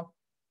comfortable,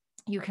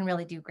 you can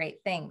really do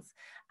great things.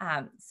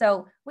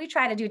 So we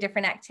try to do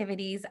different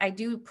activities. I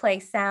do play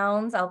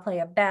sounds. I'll play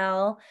a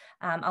bell.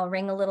 I'll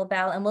ring a little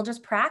bell, and we'll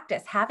just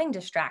practice having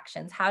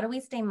distractions. How do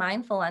we stay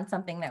mindful on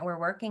something that we're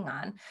working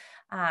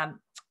on?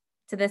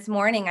 So this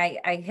morning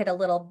I had a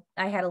little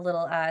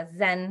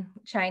Zen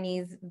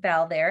Chinese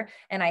bell there,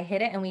 and I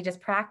hit it and we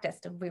just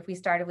practiced. We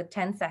started with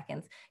 10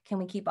 seconds. Can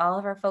we keep all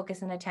of our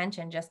focus and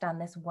attention just on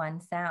this one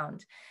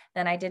sound?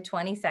 Then I did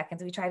 20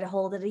 seconds. We tried to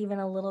hold it even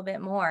a little bit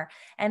more.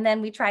 And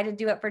then we tried to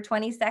do it for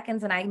 20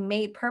 seconds, and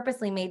I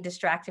purposely made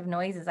distractive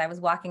noises. I was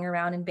walking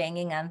around and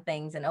banging on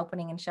things and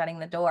opening and shutting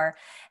the door.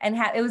 And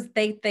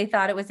they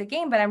thought it was a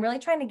game, but I'm really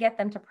trying to get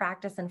them to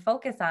practice and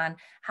focus on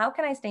how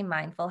can I stay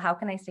mindful? How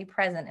can I stay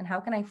present? And how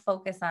can I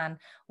focus on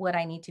what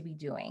I need to be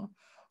doing?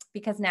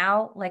 Because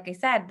now, like I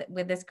said,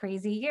 with this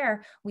crazy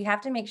year, we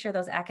have to make sure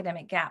those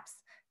academic gaps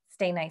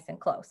stay nice and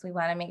close. We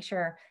want to make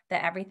sure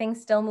that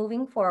everything's still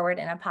moving forward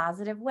in a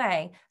positive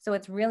way. So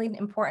it's really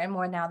important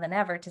more now than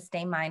ever to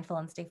stay mindful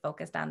and stay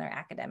focused on their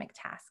academic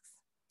tasks.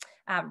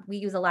 We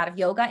use a lot of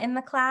yoga in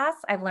the class.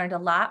 I've learned a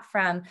lot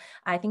from,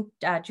 I think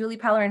Julie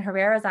Pellerin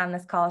Herrera is on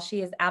this call.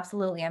 She is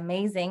absolutely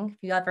amazing.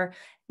 If you ever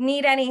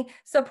need any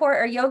support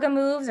or yoga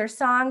moves or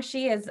songs,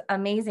 she is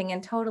amazing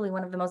and totally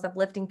one of the most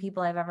uplifting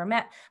people I've ever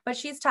met. But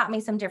she's taught me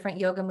some different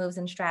yoga moves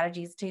and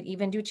strategies to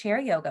even do chair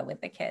yoga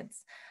with the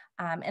kids.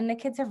 And the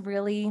kids have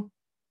really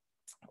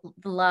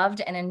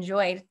loved and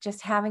enjoyed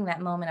just having that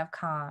moment of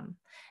calm.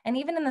 And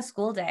even in the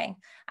school day,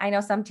 I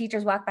know some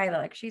teachers walk by, they're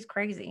like, she's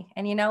crazy.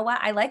 And you know what?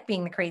 I like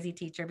being the crazy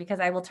teacher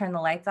because I will turn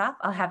the lights off.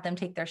 I'll have them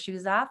take their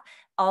shoes off.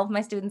 All of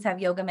my students have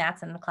yoga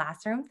mats in the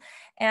classroom.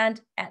 And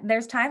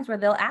there's times where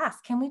they'll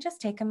ask, can we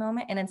just take a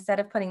moment? And instead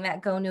of putting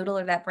that Go Noodle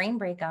or that brain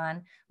break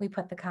on, we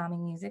put the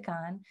calming music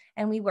on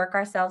and we work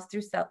ourselves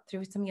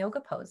through some yoga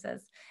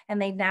poses.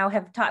 And they now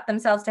have taught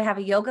themselves to have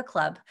a yoga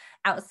club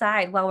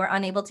outside while we're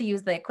unable to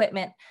use the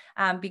equipment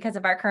because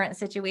of our current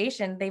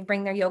situation. They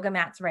bring their yoga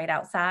mats right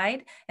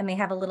outside and they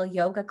have a little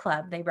yoga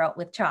club. They wrote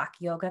with chalk,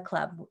 yoga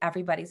club,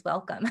 everybody's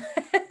welcome.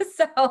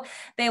 So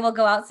they will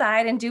go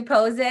outside and do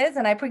poses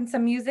and I bring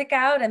some music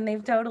out and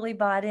they've totally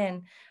bought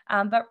in.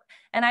 And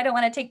I don't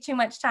want to take too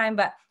much time,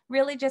 but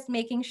really just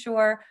making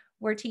sure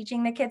we're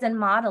teaching the kids and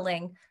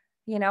modeling,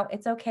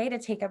 it's okay to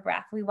take a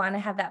breath. We want to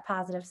have that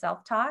positive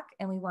self-talk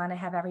and we want to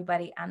have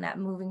everybody on that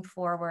moving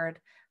forward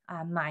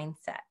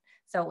mindset.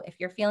 So if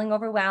you're feeling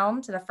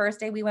overwhelmed, the first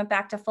day we went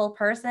back to full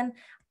person,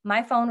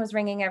 my phone was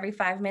ringing every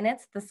 5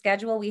 minutes. The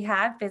schedule we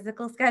had,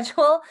 physical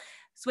schedule,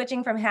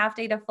 switching from half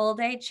day to full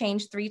day,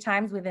 changed 3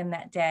 times within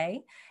that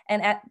day.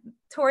 And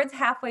towards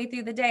halfway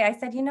through the day, I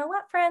said, you know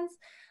what, friends?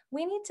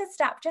 we need to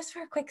stop just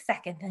for a quick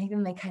second. And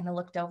even they kind of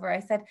looked over.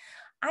 I said,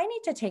 I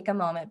need to take a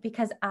moment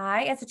because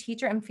I, as a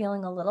teacher, am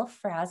feeling a little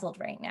frazzled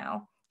right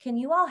now. Can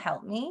you all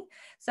help me?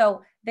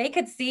 So they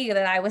could see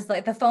that I was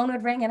like, the phone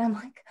would ring and I'm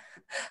like,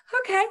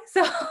 okay.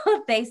 So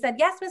they said,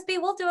 yes, Miss B,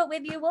 we'll do it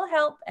with you. We'll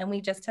help. And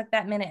we just took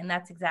that minute. And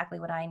that's exactly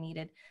what I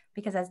needed,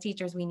 because as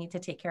teachers, we need to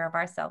take care of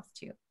ourselves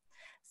too.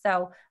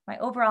 So my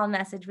overall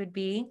message would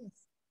be,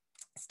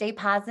 stay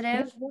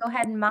positive, go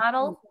ahead and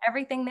model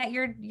everything that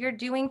you're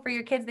doing for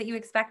your kids that you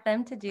expect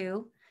them to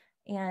do,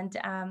 and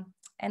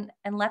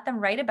let them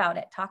write about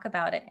it, talk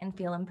about it, and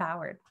feel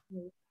empowered.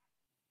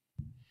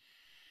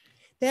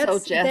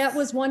 That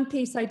was one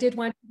piece I did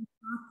want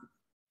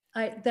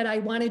that I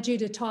wanted you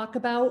to talk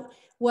about,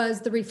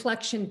 was the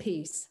reflection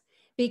piece,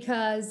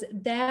 because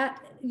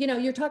that, you know,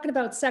 you're talking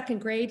about second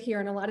grade here.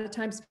 And a lot of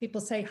times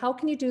people say, how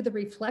can you do the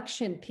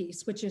reflection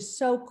piece, which is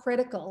so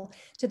critical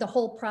to the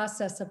whole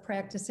process of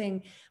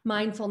practicing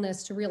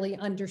mindfulness to really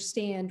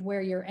understand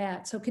where you're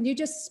at. So can you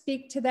just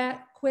speak to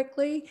that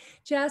quickly,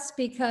 Jess,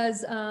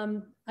 because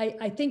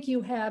I think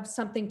you have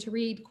something to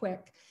read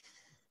quick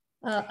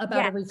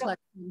about a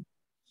reflection.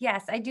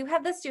 Yes, I do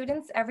have the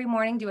students every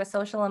morning do a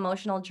social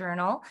emotional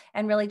journal,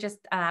 and really just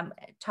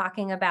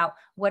talking about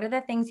what are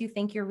the things you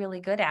think you're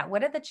really good at?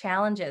 What are the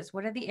challenges?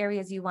 What are the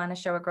areas you want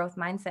to show a growth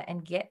mindset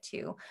and get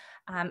to?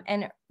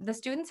 And the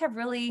students have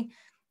really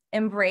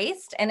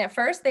embraced. And at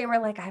first they were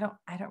like, I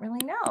don't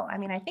really know. I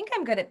mean, I think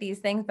I'm good at these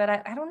things, but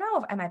I don't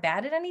know. Am I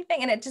bad at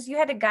anything? And it just, you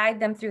had to guide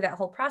them through that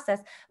whole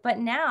process. But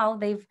now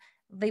they've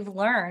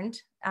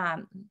learned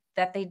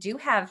that they do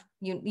have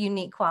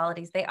unique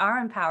qualities. They are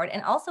empowered.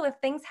 And also, if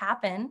things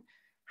happen,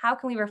 how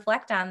can we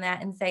reflect on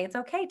that and say, it's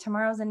okay,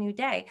 tomorrow's a new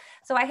day.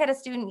 So I had a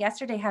student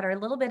yesterday had a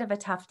little bit of a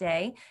tough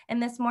day.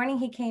 And this morning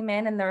he came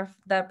in and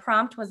the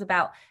prompt was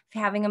about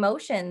having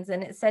emotions.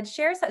 And it said,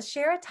 share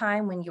a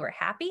time when you were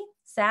happy,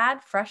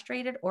 sad,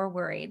 frustrated, or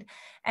worried.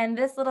 And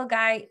this little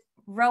guy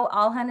wrote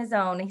all on his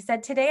own. He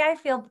said, today I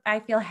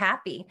feel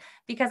happy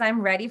because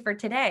I'm ready for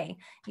today.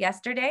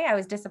 Yesterday, I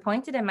was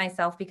disappointed in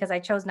myself because I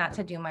chose not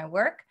to do my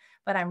work,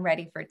 but I'm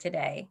ready for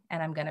today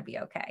and I'm going to be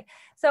okay.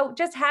 So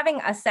just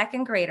having a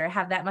second grader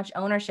have that much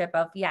ownership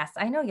of, yes,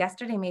 I know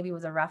yesterday maybe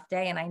was a rough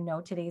day and I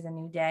know today's a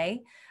new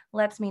day,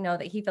 lets me know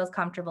that he feels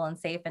comfortable and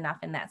safe enough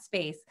in that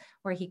space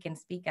where he can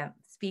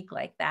speak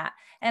like that.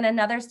 And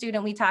another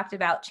student, we talked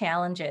about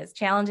challenges.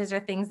 Challenges are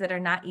things that are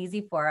not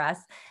easy for us.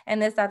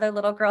 And this other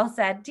little girl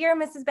said, dear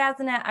Mrs.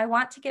 Bazinet, I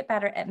want to get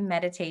better at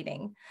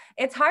meditating.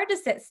 It's hard to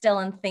sit still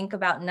and think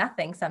about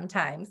nothing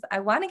sometimes. I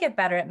want to get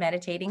better at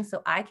meditating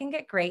so I can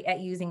get great at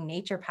using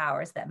nature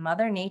powers that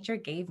Mother Nature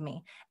gave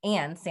me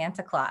and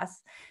Santa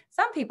Claus.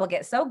 Some people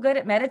get so good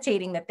at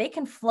meditating that they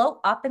can float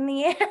up in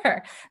the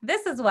air.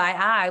 This is why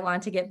I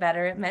want to get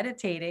better at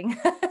meditating.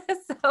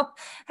 So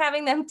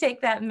having them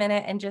take that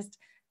minute and just,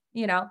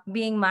 you know,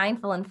 being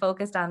mindful and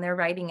focused on their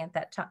writing at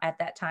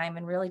that time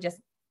and really just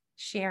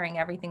sharing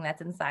everything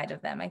that's inside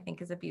of them, I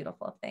think is a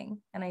beautiful thing.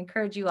 And I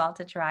encourage you all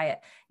to try it.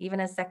 Even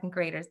as second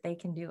graders, they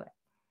can do it.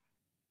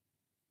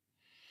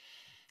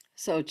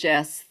 So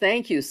Jess,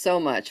 thank you so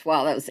much.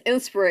 Wow, that was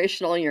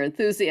inspirational. Your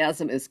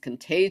enthusiasm is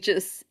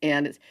contagious,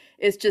 and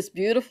it's just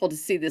beautiful to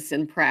see this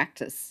in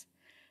practice.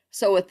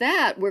 So with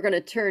that, we're going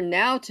to turn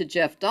now to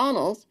Jeff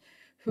Donald,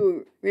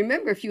 who,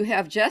 remember, if you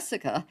have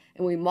Jessica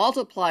and we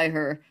multiply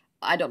her,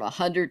 I don't know,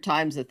 100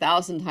 times,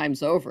 1,000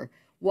 times over,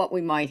 what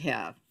we might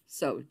have.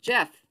 So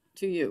Jeff,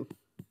 to you.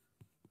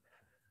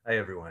 Hi,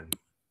 everyone.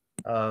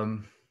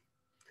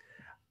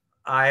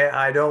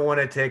 I don't want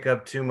to take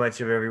up too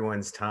much of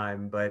everyone's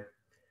time, but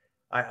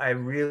I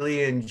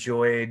really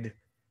enjoyed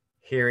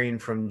hearing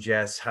from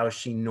Jess how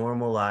she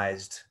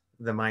normalized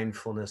the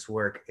mindfulness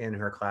work in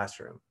her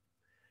classroom.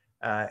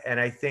 And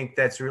I think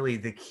that's really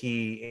the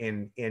key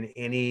in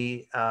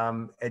any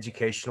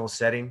educational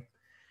setting.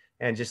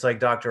 And just like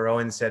Dr.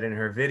 Owen said in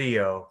her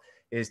video,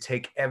 is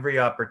take every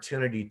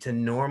opportunity to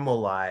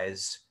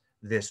normalize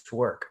this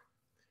work.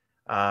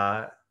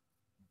 I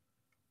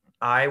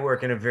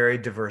work in a very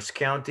diverse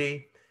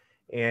county,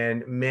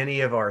 and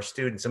many of our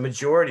students, a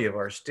majority of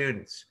our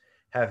students,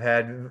 have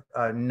had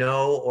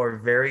no or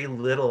very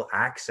little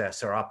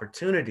access or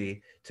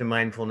opportunity to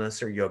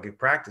mindfulness or yogic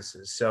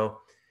practices. So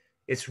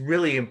it's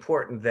really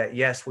important that,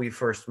 yes, we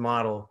first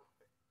model,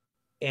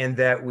 and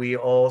that we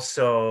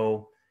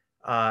also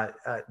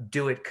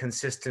do it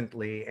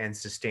consistently and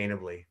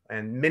sustainably,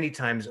 and many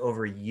times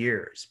over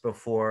years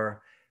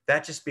before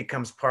that just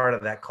becomes part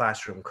of that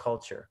classroom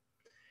culture.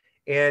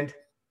 And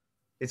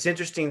it's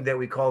interesting that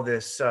we call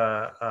this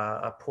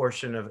a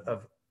portion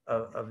of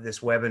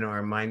this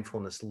webinar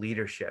mindfulness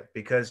leadership,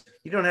 because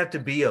you don't have to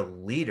be a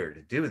leader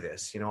to do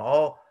this. You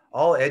know,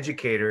 all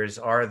educators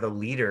are the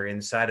leader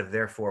inside of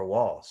their four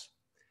walls,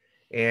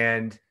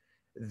 and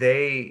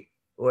they're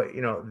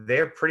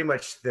pretty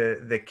much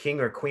the king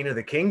or queen of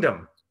the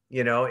kingdom,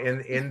 you know,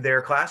 in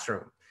their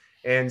classroom.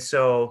 And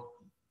so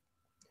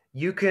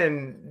you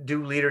can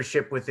do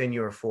leadership within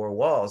your four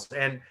walls.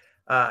 And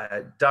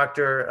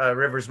Dr.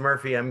 Rivers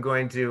Murphy, I'm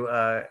going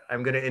to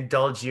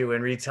indulge you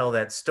and retell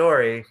that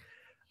story.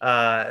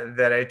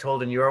 that I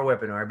told in your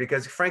webinar,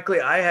 because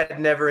frankly, I had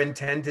never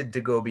intended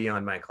to go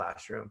beyond my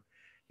classroom.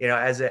 You know,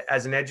 as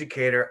an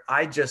educator,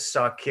 I just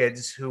saw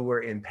kids who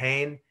were in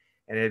pain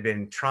and had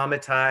been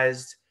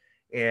traumatized,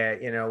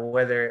 and, you know,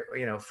 whether,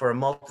 you know, for a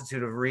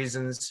multitude of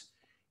reasons,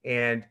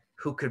 and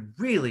who could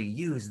really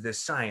use this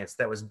science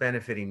that was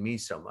benefiting me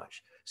so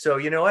much. So,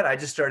 you know what? I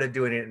just started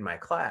doing it in my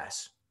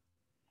class.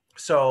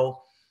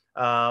 So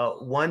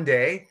one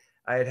day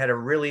I had a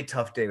really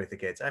tough day with the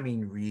kids. I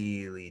mean,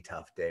 really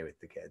tough day with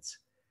the kids.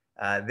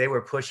 They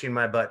were pushing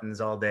my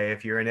buttons all day.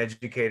 If you're an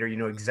educator, you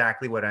know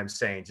exactly what I'm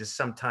saying. Just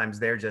sometimes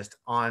they're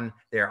on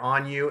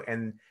you,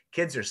 and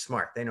kids are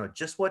smart. They know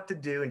just what to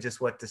do and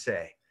just what to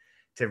say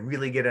to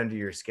really get under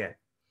your skin.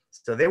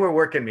 So they were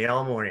working me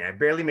all morning. I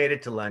barely made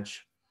it to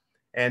lunch.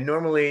 And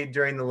normally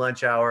during the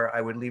lunch hour,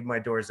 I would leave my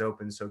doors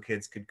open so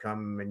kids could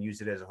come and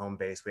use it as a home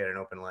base. We had an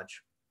open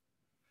lunch.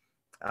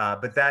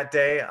 But that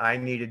day I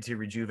needed to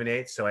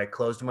rejuvenate. So I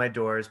closed my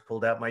doors,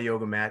 pulled out my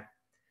yoga mat,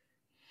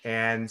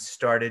 and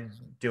started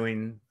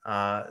doing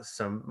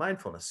some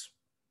mindfulness.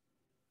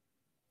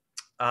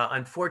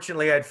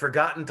 Unfortunately, I'd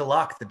forgotten to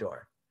lock the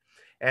door.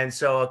 And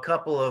so a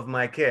couple of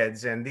my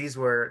kids, and these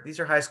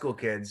are high school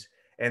kids,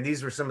 and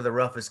these were some of the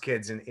roughest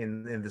kids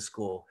in the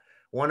school.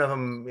 One of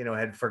them, you know,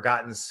 had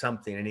forgotten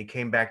something, and he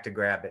came back to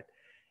grab it.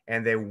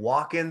 And they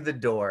walk in the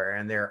door,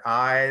 and their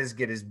eyes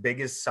get as big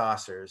as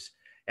saucers.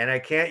 And I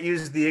can't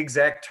use the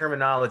exact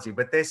terminology,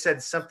 but they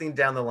said something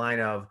down the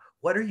line of,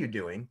 "What are you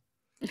doing?"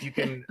 If you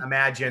can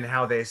imagine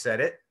how they said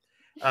it.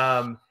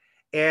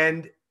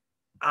 And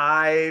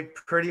I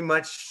pretty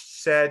much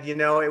said, you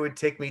know, it would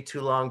take me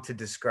too long to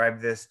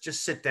describe this.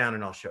 Just sit down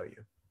and I'll show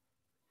you.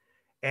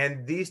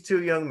 And these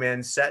two young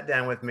men sat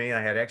down with me.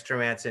 I had extra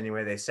mats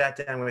anyway. They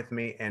sat down with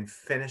me and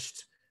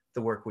finished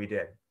the work we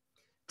did.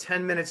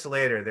 10 minutes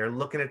later, they're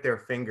looking at their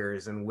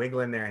fingers and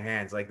wiggling their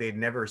hands like they'd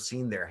never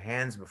seen their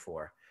hands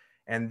before.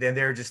 And then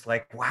they're just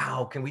like,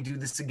 wow, can we do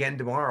this again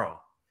tomorrow?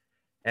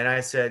 And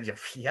I said,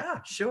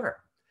 yeah,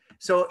 sure.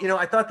 So, you know,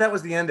 I thought that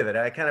was the end of it.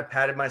 I kind of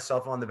patted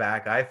myself on the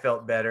back. I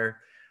felt better.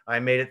 I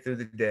made it through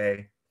the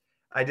day.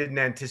 I didn't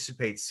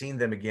anticipate seeing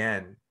them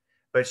again.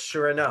 But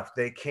sure enough,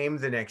 they came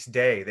the next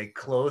day. They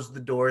closed the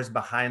doors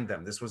behind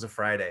them. This was a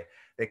Friday.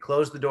 They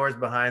closed the doors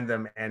behind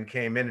them and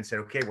came in and said,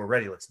 okay, we're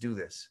ready. Let's do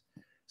this.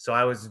 So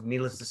I was,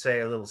 needless to say,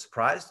 a little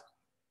surprised,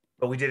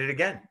 but we did it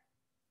again.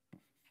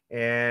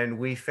 And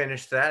we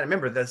finished that.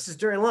 Remember, this is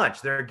during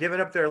lunch. They're giving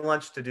up their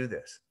lunch to do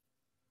this.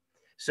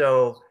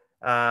 So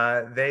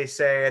they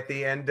say at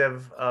the end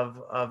of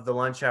the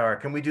lunch hour,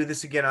 can we do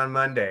this again on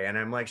Monday? And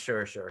I'm like,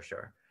 sure.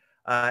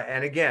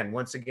 And again,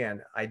 once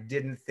again, I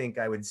didn't think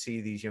I would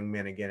see these young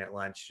men again at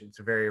lunch. It's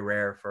very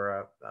rare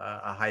for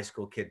a high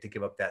school kid to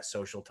give up that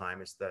social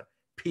time. It's the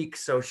peak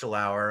social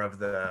hour of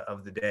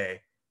the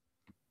day.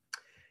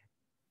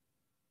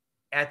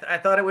 I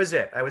thought it was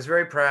it. I was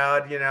very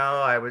proud. You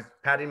know, I was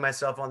patting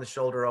myself on the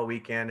shoulder all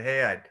weekend.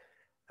 Hey,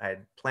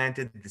 I'd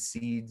planted the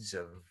seeds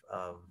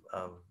of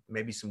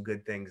maybe some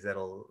good things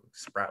that'll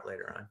sprout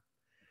later on.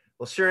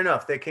 Well, sure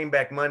enough, they came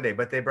back Monday,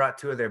 but they brought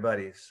two of their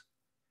buddies.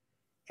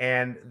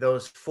 And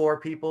those 4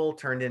 people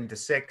turned into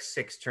 6,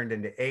 6 turned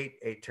into 8,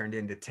 8 turned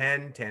into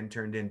 10, 10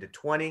 turned into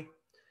 20.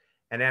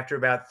 And after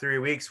about 3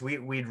 weeks,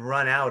 we'd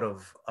run out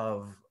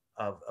of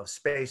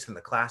space in the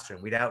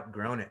classroom. We'd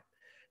outgrown it.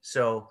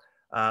 So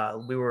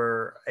we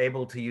were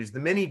able to use the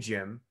mini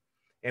gym,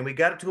 and we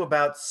got to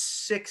about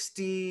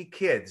 60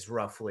 kids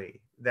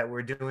roughly that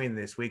were doing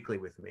this weekly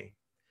with me.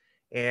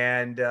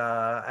 And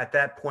at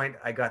that point,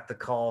 I got the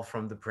call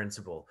from the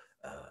principal.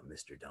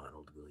 Mr.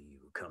 Donald, will you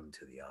come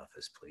to the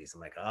office, please? I'm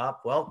like,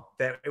 well,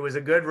 it was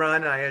a good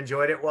run. I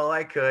enjoyed it while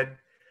I could.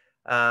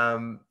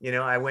 You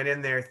know, I went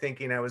in there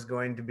thinking I was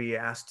going to be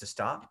asked to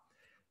stop.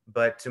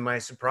 But to my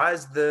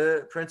surprise,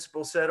 the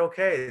principal said,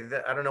 okay,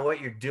 I don't know what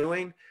you're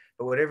doing,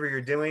 but whatever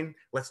you're doing,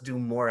 let's do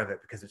more of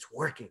it because it's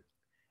working.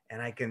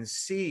 And I can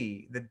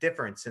see the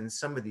difference in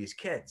some of these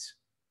kids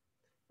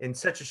in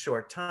such a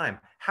short time.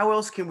 How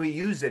else can we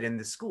use it in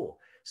the school?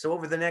 So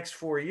over the next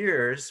 4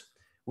 years,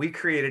 we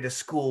created a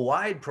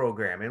school-wide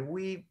program, and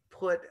we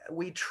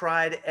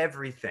tried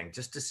everything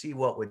just to see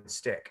what would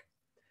stick.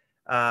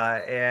 You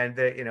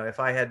know, if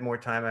I had more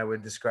time, I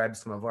would describe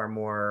some of our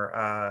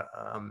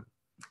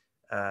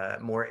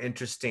more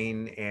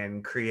interesting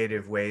and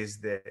creative ways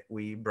that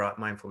we brought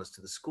mindfulness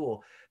to the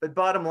school. But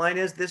bottom line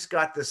is, this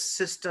got the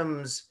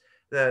systems,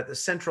 the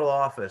central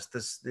office,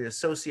 the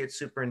associate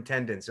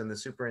superintendents and the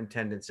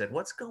superintendent said,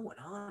 what's going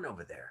on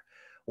over there?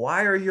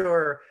 Why are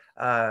your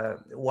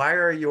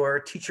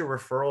teacher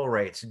referral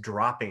rates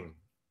dropping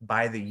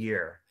by the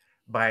year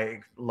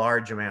by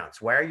large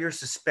amounts? Why are your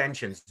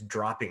suspensions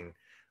dropping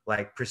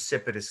like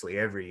precipitously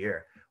every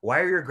year?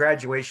 Why are your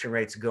graduation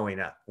rates going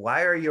up?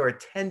 Why are your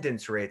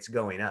attendance rates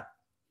going up?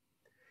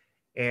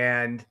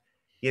 And,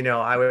 you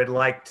know, I would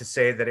like to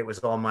say that it was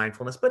all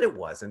mindfulness, but it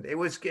wasn't. It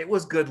was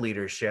good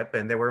leadership,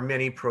 and there were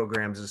many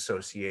programs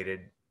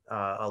associated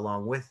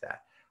along with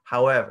that.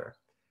 However,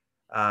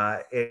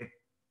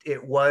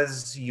 it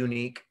was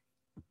unique,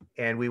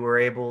 And we were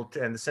able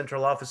to, and the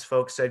central office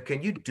folks said,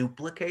 can you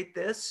duplicate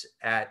this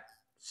at,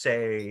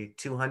 say,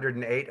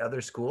 208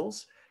 other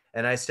schools?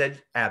 And I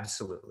said,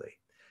 absolutely.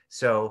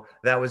 So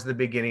that was the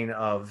beginning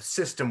of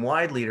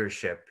system-wide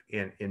leadership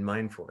in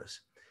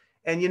mindfulness.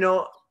 And, you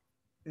know,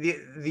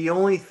 the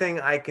only thing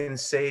I can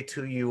say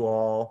to you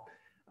all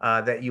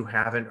that you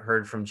haven't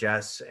heard from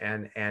Jess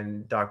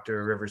and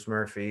Dr. Rivers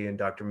Murphy and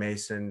Dr.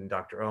 Mason,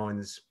 Dr.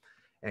 Owens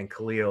and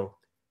Khalil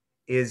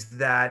is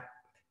that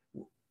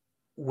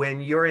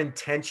when your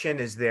intention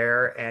is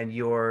there and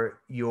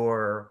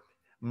your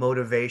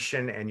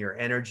motivation and your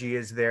energy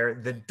is there,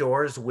 the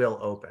doors will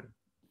open.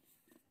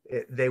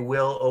 They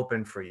will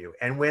open for you.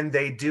 And when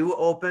they do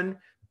open,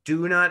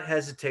 do not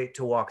hesitate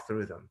to walk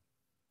through them,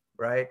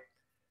 right?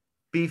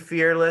 Be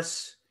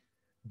fearless,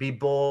 be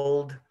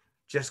bold,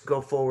 just go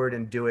forward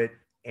and do it,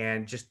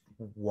 and just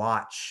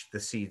watch the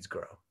seeds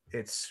grow.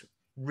 It's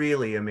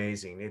really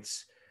amazing.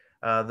 It's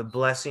the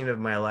blessing of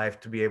my life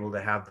to be able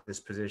to have this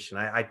position.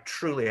 I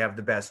truly have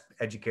the best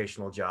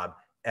educational job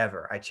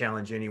ever. I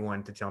challenge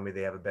anyone to tell me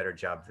they have a better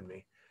job than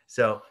me.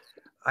 So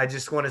I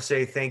just want to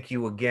say thank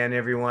you again,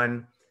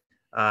 everyone,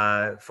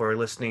 for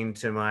listening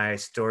to my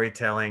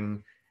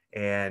storytelling.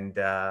 And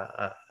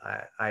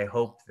I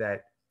hope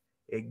that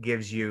it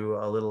gives you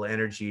a little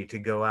energy to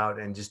go out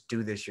and just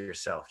do this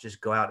yourself.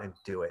 Just go out and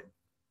do it.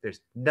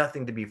 There's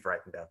nothing to be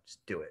frightened of. Just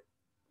do it.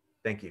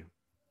 Thank you.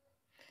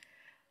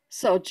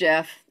 So,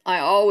 Jeff, I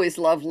always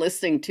love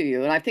listening to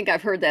you. And I think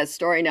I've heard that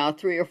story now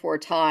 3 or 4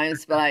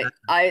 times, but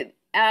I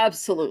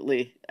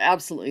absolutely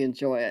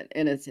enjoy it.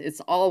 And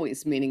it's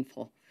always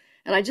meaningful.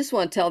 And I just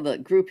want to tell the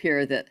group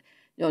here that,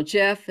 you know,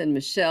 Jeff and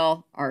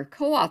Michele are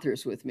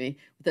co-authors with me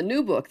with a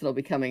new book that'll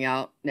be coming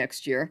out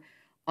next year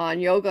on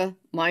yoga,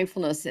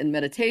 mindfulness, and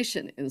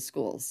meditation in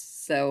schools.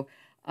 So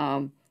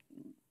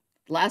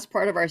last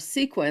part of our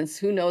sequence,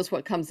 who knows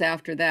what comes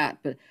after that,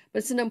 but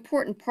it's an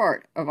important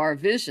part of our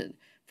vision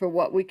for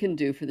what we can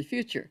do for the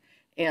future.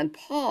 And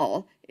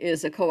Paul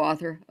is a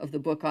co-author of the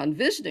book on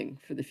visioning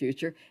for the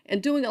future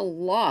and doing a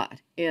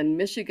lot in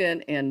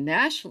Michigan and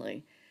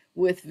nationally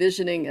with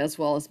visioning as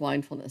well as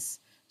mindfulness.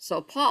 So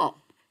Paul,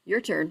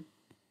 your turn.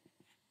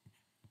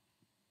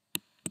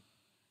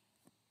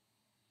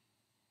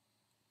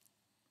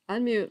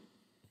 Unmute.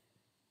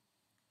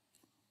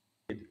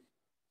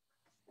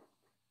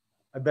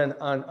 I've been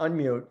on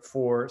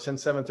unmute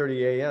since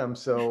 7:30 a.m.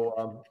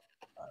 So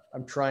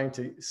I'm trying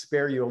to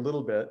spare you a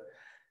little bit.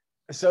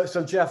 So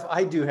Jeff,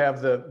 I do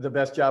have the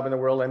best job in the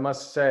world, I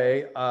must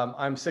say.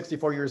 I'm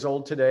 64 years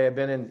old today. I've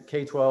been in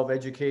K-12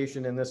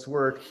 education in this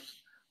work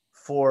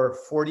for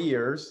 40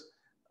 years.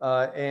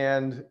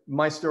 And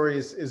my story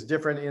is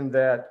different in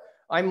that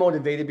I'm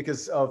motivated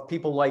because of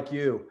people like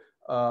you,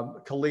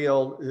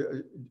 Khalil,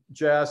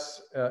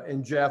 Jess,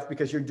 and Jeff,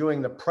 because you're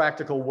doing the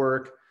practical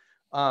work,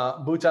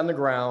 boots on the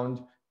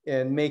ground,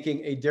 and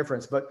making a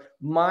difference. But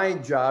my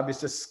job is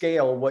to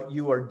scale what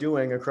you are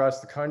doing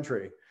across the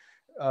country.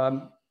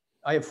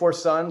 I have 4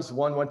 sons.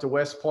 One went to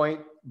West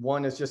Point.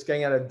 One is just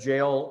getting out of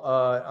jail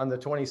on the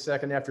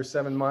 22nd after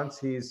 7 months.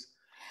 He's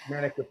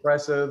manic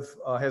depressive,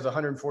 has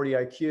 140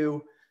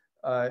 IQ,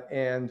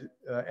 and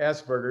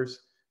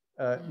Asperger's.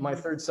 My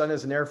 3rd son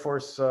is an Air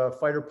Force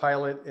fighter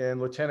pilot and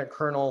lieutenant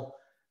colonel,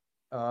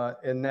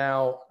 and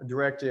now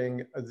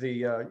directing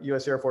the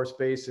U.S. Air Force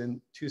Base in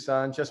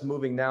Tucson, just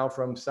moving now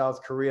from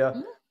South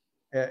Korea.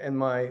 And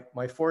my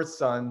 4th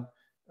son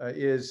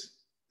is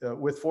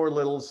with 4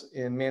 littles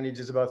and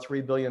manages about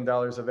 $3 billion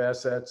of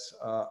assets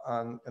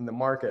in the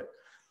market.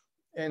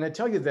 And I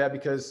tell you that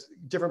because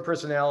different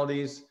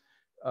personalities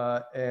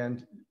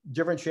and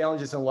different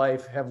challenges in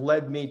life have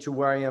led me to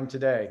where I am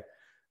today.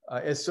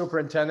 As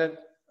superintendent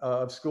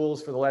of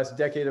schools for the last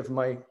decade of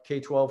my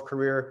K-12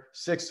 career,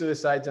 6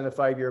 suicides in a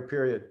 5-year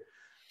period.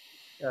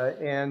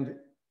 And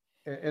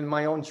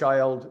my own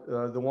child,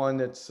 the one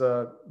that's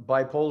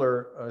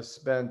bipolar,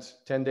 spent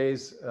 10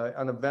 days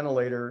on a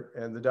ventilator,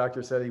 and the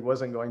doctor said he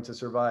wasn't going to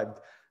survive.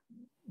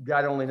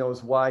 God only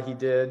knows why he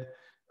did,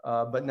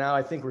 but now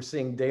I think we're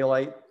seeing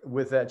daylight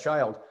with that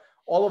child.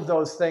 All of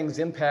those things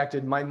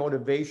impacted my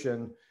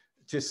motivation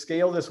to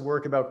scale this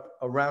work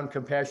around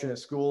compassionate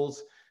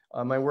schools,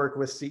 my work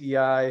with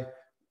CEI,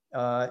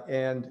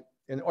 and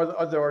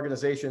other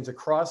organizations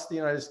across the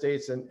United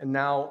States and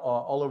now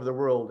all over the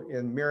world,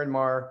 in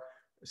Myanmar,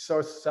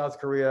 South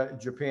Korea,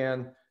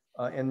 Japan,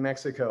 and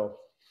Mexico.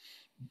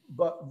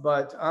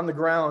 But on the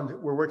ground,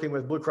 we're working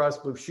with Blue Cross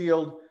Blue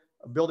Shield,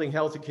 building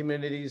healthy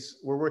communities.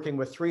 We're working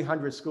with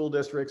 300 school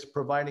districts,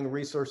 providing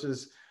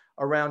resources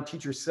around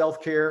teacher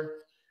self-care.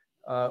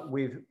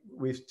 We've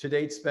to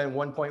date spent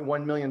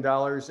 $1.1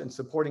 million in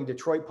supporting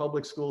Detroit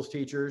Public Schools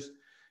teachers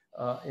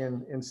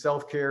in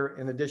self-care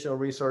and additional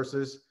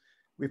resources.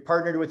 We've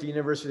partnered with the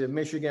University of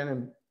Michigan,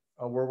 and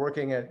we're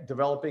working at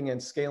developing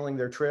and scaling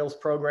their Trails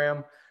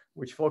program,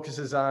 which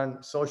focuses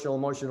on social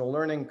emotional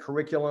learning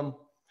curriculum,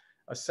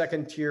 a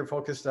 2nd tier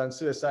focused on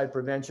suicide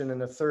prevention,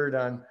 and a 3rd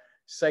on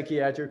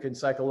psychiatric and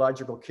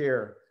psychological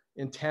care,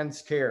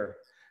 intense care.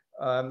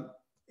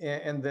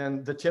 And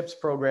then the TIPS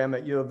program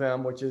at U of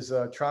M, which is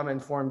a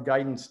trauma-informed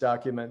guidance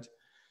document.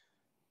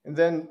 And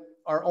then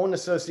our own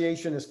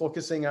association is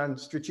focusing on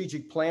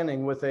strategic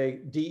planning with a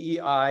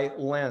DEI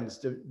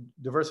lens,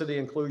 diversity,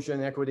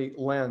 inclusion, equity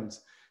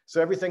lens.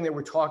 So everything that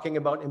we're talking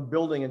about in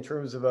building in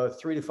terms of a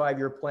 3 to 5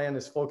 year plan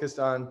is focused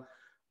on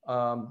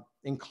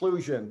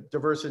inclusion,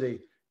 diversity,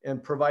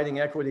 and providing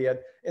equity.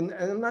 And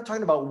I'm not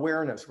talking about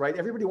awareness, right?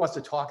 Everybody wants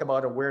to talk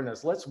about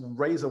awareness. Let's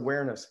raise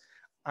awareness.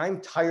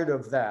 I'm tired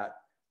of that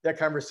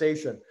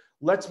conversation.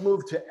 Let's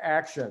move to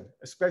action,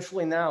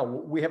 especially now.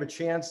 We have a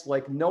chance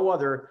like no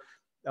other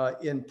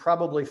in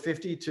probably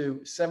 50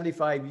 to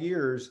 75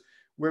 years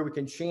where we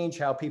can change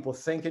how people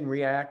think and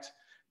react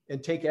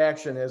and take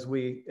action as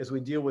we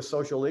deal with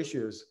social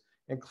issues,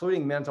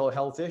 including mental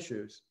health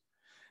issues.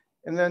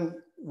 And then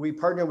we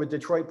partner with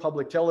Detroit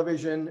Public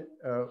Television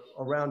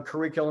around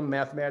curriculum,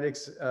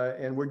 mathematics,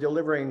 and we're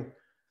delivering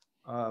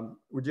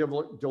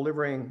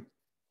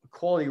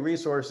quality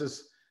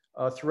resources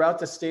throughout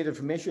the state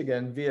of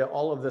Michigan via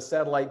all of the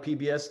satellite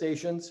PBS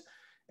stations.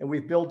 And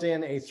we've built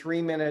in a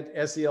 3-minute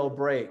SEL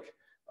break,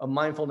 a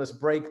mindfulness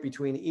break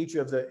between each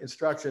of the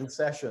instruction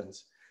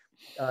sessions.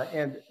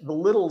 And the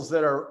littles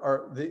that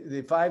are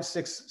the 5,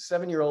 6,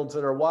 7-year-olds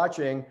that are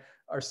watching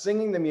are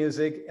singing the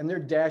music and they're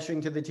dashing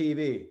to the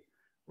TV,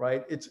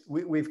 right?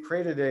 We've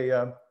created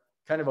a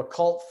kind of a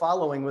cult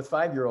following with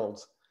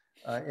 5-year-olds,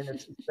 and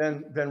it's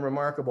been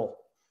remarkable.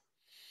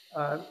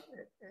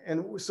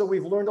 And so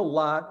we've learned a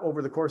lot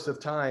over the course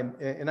of time,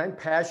 and I'm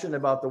passionate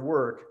about the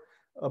work,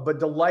 but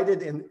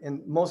delighted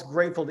and most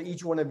grateful to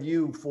each one of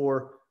you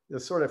for the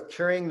sort of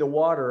carrying the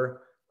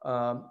water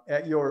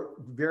at your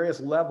various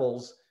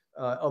levels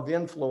of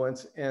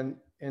influence and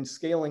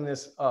scaling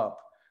this up.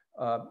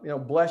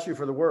 Bless you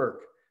for the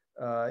work.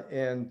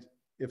 And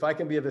if I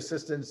can be of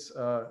assistance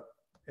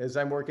as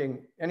I'm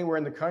working anywhere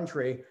in the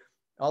country,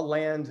 I'll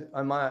land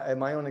at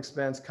my own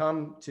expense,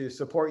 come to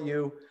support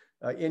you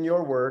in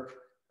your work,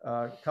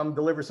 come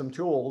deliver some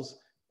tools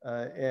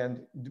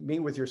and meet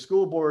with your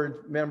school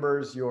board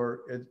members,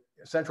 your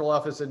central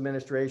office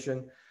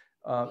administration,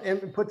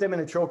 and put them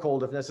in a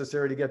chokehold if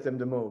necessary to get them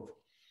to move.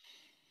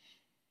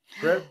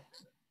 Chris?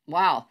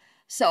 Wow.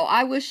 So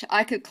I wish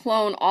I could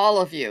clone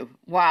all of you.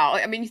 Wow.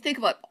 I mean, you think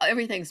about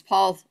everything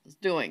Paul's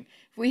doing.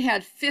 If we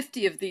had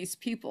 50 of these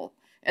people,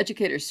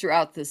 educators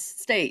throughout the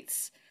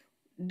states,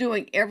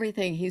 doing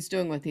everything he's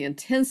doing with the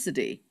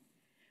intensity,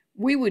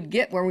 we would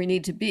get where we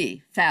need to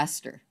be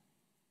faster.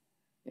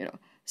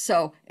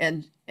 So,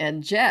 and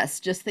Jess,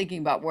 just thinking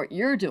about what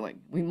you're doing,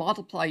 we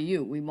multiply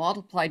you, we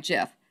multiply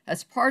Jeff.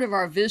 That's part of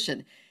our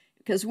vision,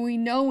 because we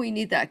know we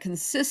need that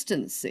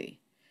consistency.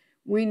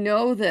 We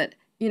know that,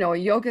 a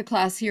yoga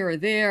class here or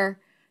there,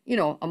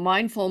 a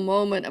mindful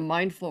moment, a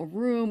mindful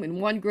room in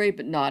one grade,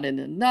 but not in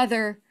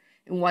another,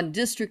 in one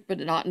district, but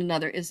not in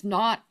another, is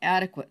not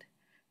adequate.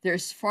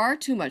 There's far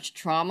too much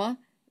trauma,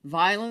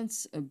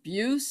 violence,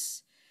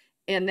 abuse,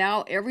 and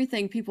now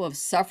everything people have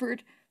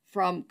suffered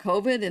from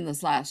COVID in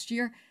this last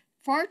year,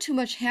 far too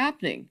much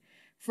happening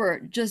for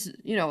just,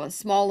 a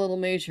small little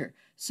measure.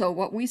 So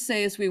what we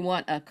say is we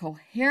want a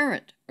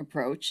coherent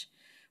approach,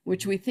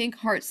 which we think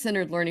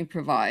heart-centered learning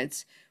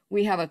provides.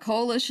 We have a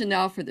coalition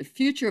now for the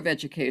future of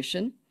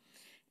education.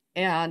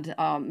 And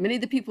many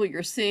of the people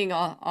you're seeing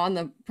on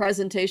the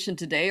presentation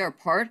today are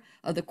part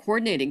of the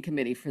coordinating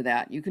committee for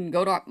that. You can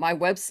go to my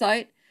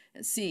website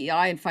at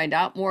CEI and find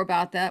out more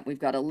about that. We've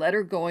got a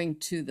letter going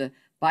to the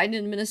Biden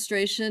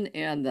administration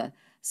and the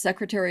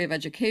Secretary of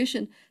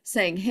Education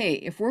saying, hey,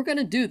 if we're going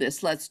to do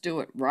this, let's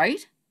do it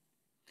right.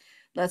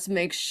 Let's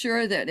make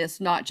sure that it's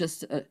not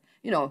just,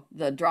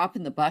 the drop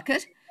in the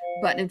bucket,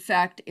 but in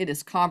fact, it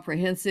is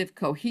comprehensive,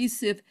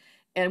 cohesive,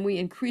 and we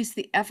increase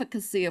the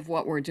efficacy of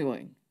what we're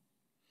doing.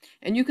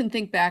 And you can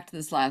think back to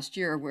this last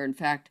year where, in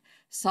fact,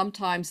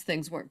 sometimes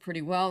things went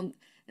pretty well.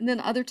 And then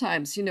other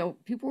times,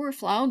 people were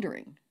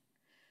floundering.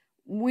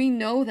 We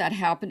know that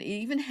happened. It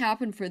even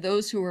happened for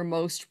those who were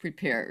most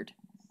prepared.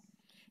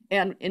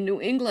 And in New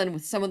England,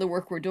 with some of the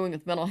work we're doing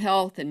with mental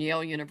health and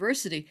Yale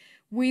University,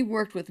 we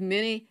worked with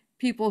many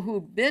people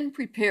who've been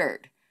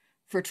prepared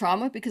for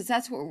trauma because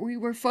that's what we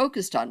were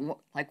focused on.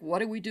 Like, what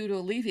do we do to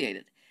alleviate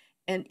it?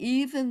 And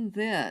even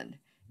then,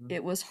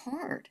 it was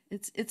hard.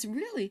 It's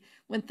really,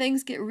 when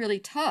things get really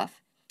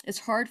tough, it's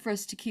hard for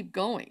us to keep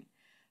going.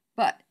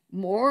 But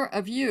more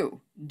of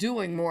you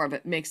doing more of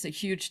it makes a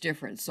huge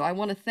difference. So I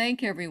want to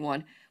thank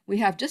everyone. We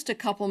have just a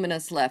couple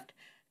minutes left.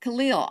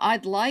 Khalil,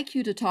 I'd like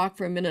you to talk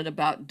for a minute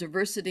about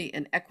diversity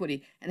and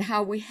equity and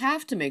how we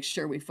have to make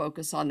sure we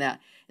focus on that.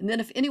 And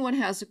then if anyone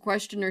has a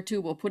question or two,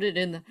 we'll put it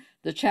in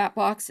the chat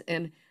box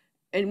and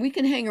we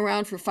can hang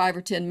around for 5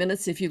 or 10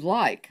 minutes if you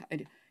like.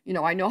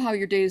 I know how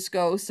your days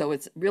go, so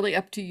it's really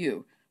up to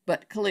you.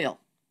 But Khalil.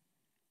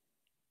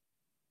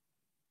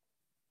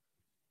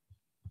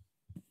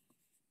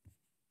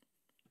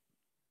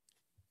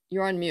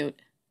 You're on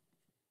mute.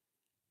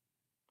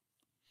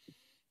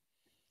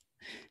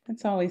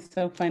 That's always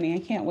so funny. I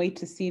can't wait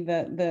to see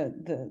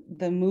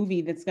the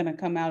movie that's going to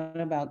come out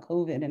about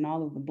COVID and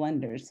all of the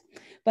blunders.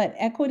 But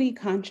equity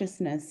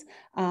consciousness,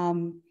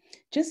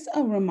 just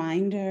a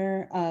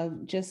reminder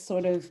of just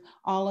sort of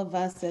all of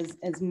us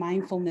as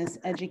mindfulness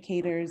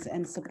educators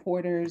and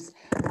supporters,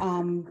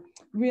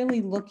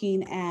 really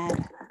looking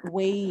at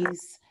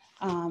ways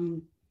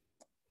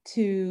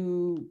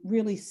to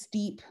really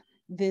steep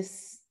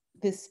this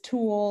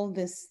tool,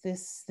 this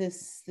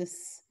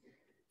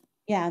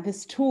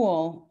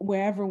tool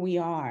wherever we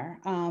are.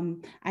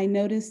 I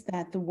noticed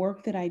that the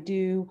work that I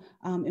do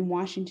in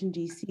Washington,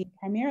 D.C.,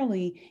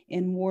 primarily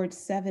in Wards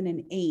 7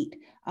 and 8,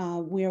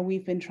 where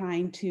we've been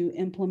trying to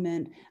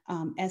implement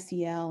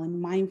SEL and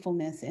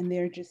mindfulness, and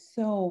there are just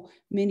so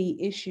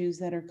many issues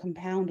that are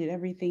compounded,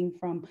 everything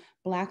from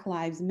Black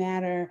Lives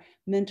Matter,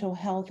 mental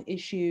health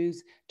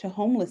issues, to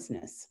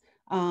homelessness.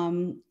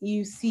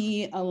 You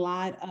see a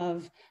lot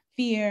of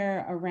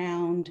fear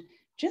around,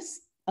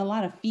 just a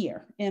lot of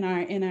fear in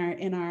our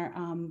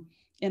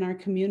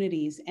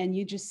communities, and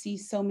you just see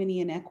so many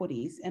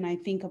inequities. And I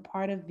think a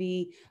part of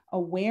the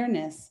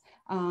awareness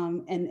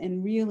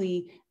and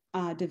really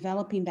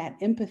developing that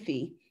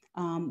empathy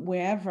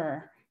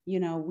wherever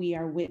we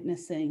are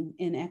witnessing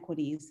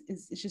inequities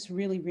is just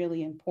really,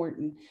 really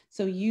important.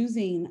 So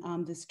using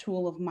this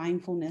tool of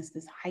mindfulness,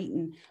 this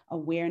heightened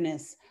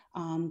awareness,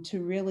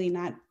 to really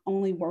not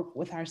only work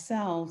with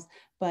ourselves,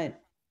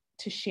 but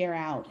to share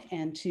out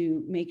and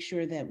to make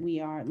sure that we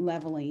are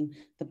leveling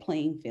the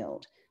playing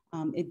field.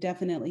 It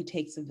definitely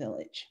takes a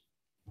village.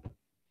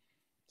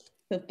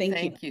 So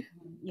thank you.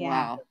 Yeah.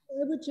 Wow.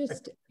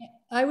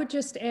 I would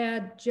just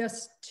add,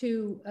 just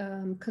to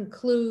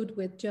conclude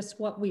with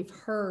just what we've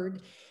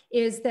heard,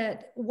 is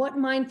that what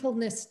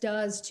mindfulness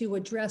does to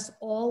address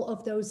all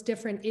of those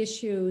different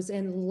issues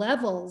and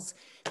levels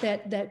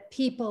that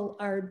people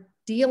are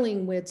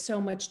dealing with so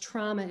much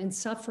trauma and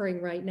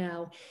suffering right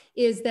now,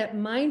 is that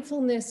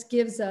mindfulness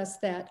gives us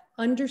that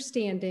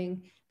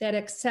understanding, that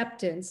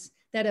acceptance,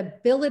 that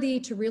ability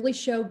to really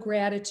show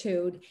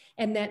gratitude,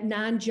 and that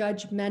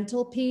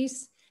non-judgmental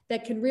piece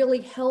that can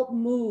really help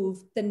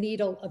move the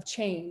needle of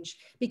change.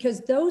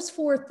 Because those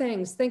four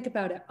things, think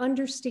about it,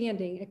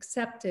 understanding,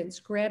 acceptance,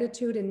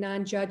 gratitude, and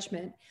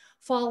non-judgment,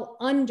 fall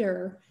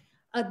under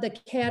the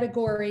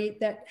category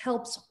that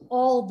helps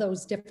all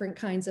those different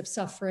kinds of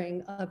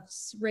suffering, of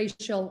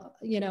racial,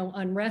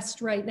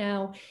 unrest right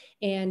now,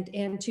 and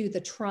to the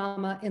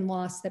trauma and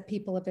loss that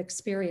people have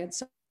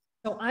experienced.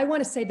 So I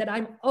want to say that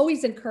I'm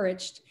always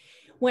encouraged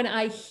when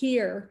I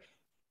hear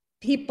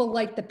people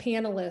like the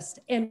panelists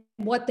and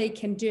what they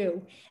can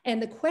do.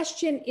 And the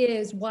question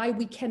is why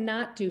we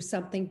cannot do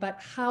something, but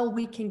how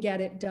we can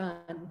get it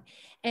done.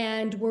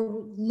 And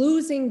we're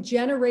losing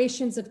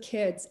generations of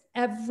kids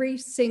every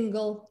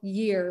single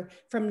year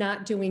from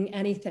not doing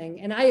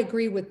anything. And I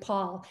agree with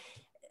Paul.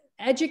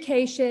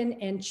 Education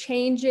and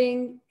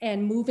changing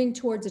and moving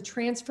towards a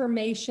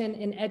transformation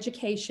in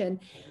education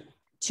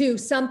to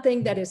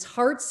something that is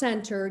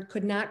heart-centered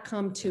could not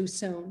come too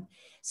soon.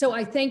 So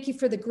I thank you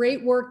for the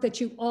great work that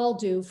you all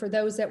do, for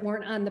those that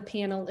weren't on the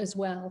panel as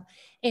well,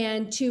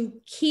 and to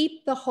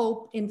keep the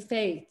hope and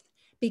faith,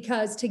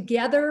 because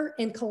together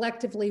and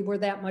collectively, we're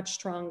that much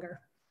stronger.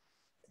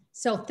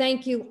 So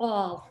thank you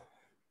all.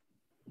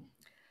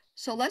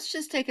 So let's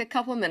just take a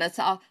couple of minutes.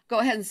 I'll go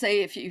ahead and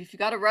say, if you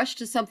got to rush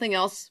to something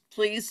else,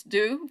 please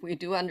do. We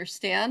do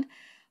understand.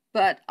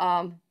 But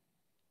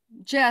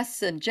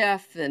Jess and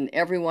Jeff and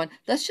everyone,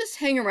 let's just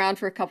hang around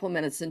for a couple of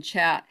minutes and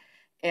chat.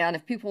 And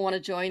if people want to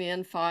join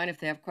in, fine. If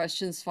they have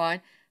questions,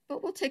 fine.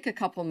 But we'll take a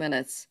couple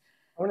minutes.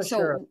 I want to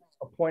share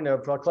a point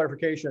of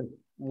clarification.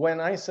 When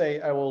I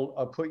say I will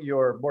put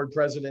your board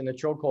president in a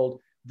chokehold,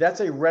 that's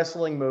a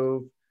wrestling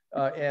move,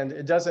 and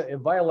it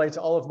violates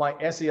all of my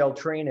SEL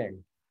training.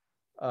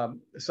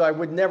 So I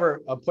would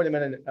never put him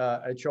in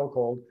a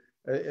chokehold.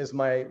 As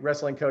my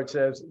wrestling coach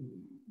says,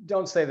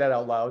 don't say that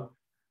out loud.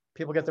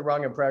 People get the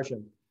wrong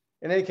impression.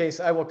 In any case,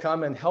 I will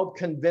come and help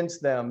convince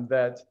them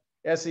that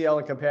SEL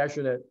and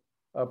compassionate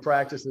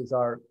practices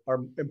are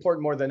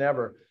important more than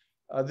ever.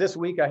 This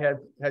week, I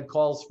had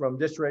calls from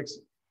districts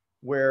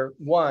where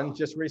one,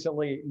 just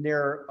recently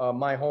near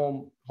my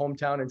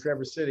hometown in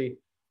Traverse City,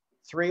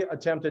 3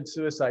 attempted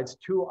suicides,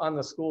 2 on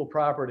the school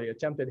property,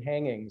 attempted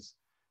hangings,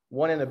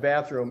 1 in a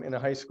bathroom in a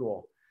high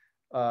school,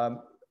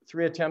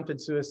 3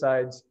 attempted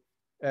suicides.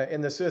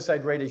 And the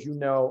suicide rate, as you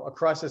know,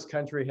 across this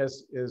country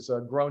is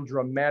grown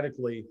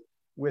dramatically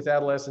with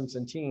adolescents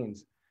and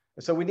teens.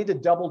 So we need to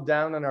double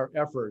down on our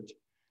effort.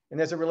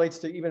 And as it relates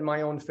to even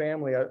my own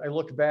family, I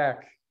look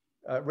back,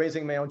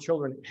 raising my own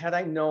children. Had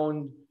I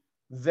known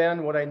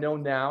then what I know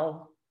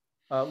now,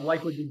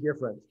 life would be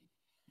different,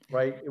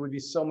 right? It would be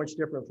so much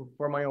different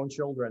for my own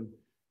children,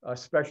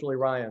 especially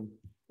Ryan.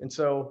 And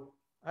so,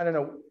 I don't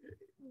know,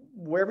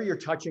 wherever you're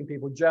touching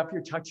people, Jeff,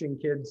 you're touching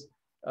kids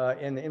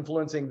and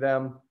influencing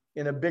them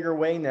in a bigger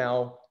way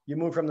now. You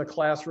move from the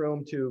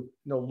classroom to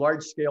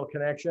large scale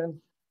connection.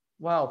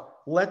 Wow,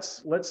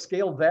 let's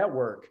scale that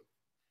work.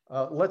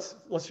 Let's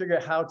figure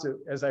out how to,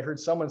 as I heard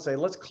someone say,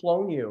 let's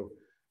clone you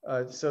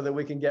so that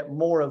we can get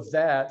more of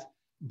that,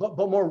 but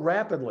more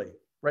rapidly,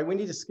 right? We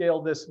need to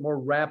scale this more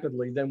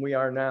rapidly than we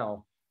are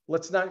now.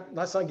 Let's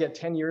not get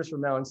 10 years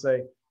from now and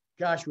say,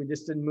 gosh, we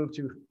just didn't move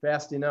too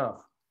fast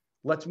enough.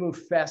 Let's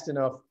move fast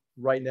enough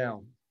right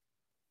now.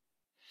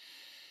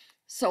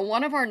 So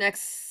one of our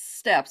next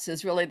steps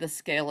is really the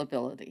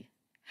scalability,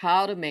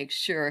 how to make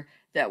sure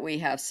that we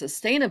have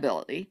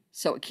sustainability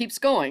so it keeps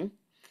going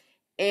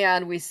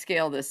and we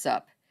scale this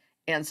up.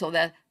 And so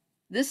that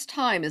this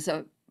time is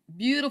a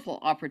beautiful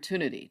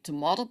opportunity to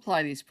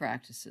multiply these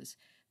practices.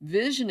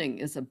 Visioning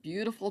is a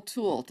beautiful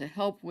tool to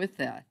help with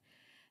that.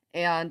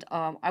 And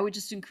I would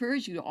just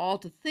encourage you all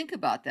to think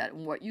about that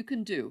and what you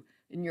can do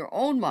in your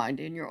own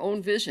mind, in your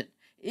own vision.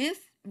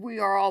 If we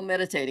are all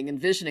meditating and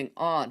visioning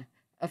on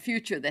a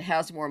future that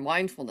has more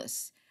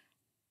mindfulness,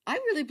 I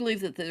really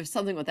believe that there's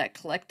something with that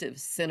collective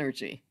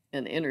synergy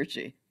and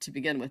energy to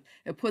begin with.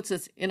 It puts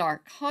us in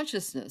our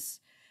consciousness.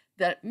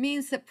 That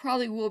means that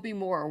probably we'll be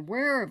more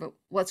aware of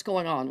what's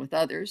going on with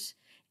others,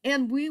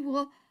 and we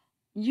will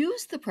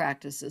use the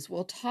practices.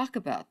 We'll talk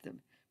about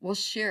them. We'll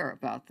share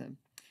about them.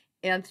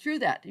 And through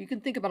that, you can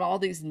think about all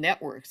these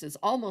networks. It's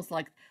almost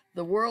like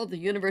the world, the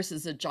universe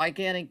is a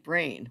gigantic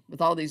brain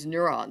with all these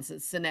neurons and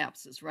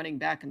synapses running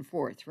back and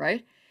forth,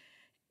 right?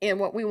 And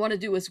what we want to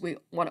do is we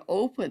want to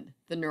open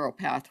the neural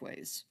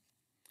pathways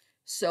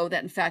so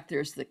that, in fact,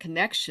 there's the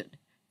connection,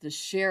 the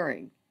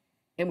sharing,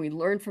 and we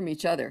learn from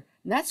each other.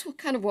 And that's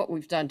kind of what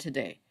we've done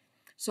today.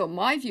 So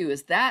my view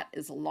is that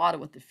is a lot of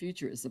what the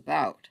future is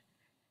about.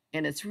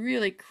 And it's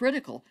really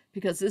critical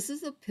because this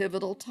is a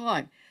pivotal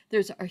time.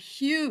 There's a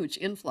huge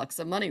influx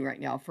of money right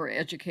now for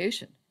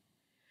education,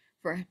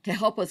 to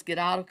help us get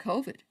out of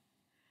COVID.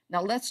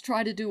 Now let's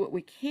try to do what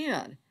we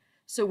can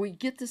so we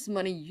get this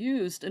money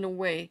used in a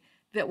way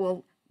that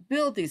will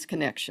build these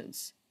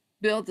connections,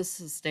 build the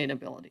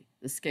sustainability,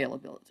 the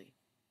scalability.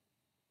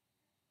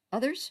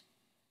 Others?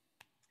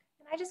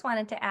 I just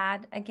wanted to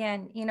add,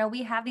 again, you know,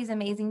 we have these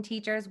amazing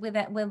teachers with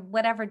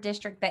whatever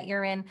district that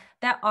you're in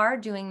that are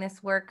doing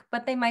this work,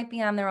 but they might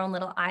be on their own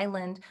little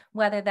island,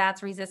 whether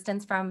that's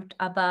resistance from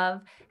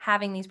above,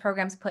 having these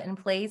programs put in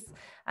place.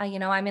 You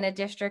know, I'm in a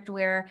district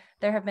where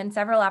there have been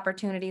several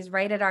opportunities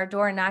right at our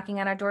door, knocking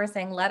on our door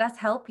saying, let us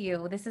help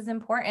you. This is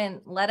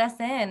important. Let us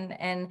in.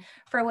 And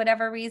for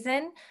whatever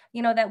reason,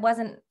 you know, that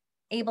wasn't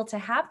able to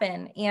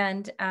happen.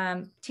 And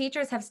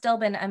teachers have still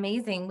been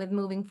amazing with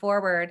moving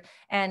forward.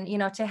 And, you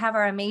know, to have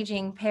our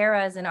amazing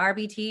paras and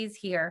RBTs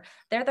here,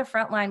 they're the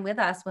front line with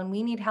us. When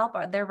we need help,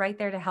 they're right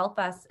there to help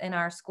us in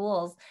our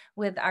schools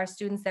with our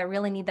students that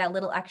really need that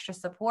little extra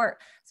support.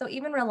 So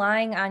even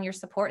relying on your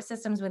support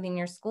systems within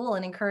your school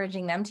and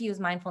encouraging them to use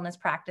mindfulness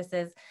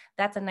practices,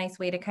 that's a nice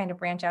way to kind of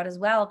branch out as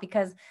well,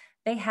 because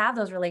they have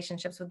those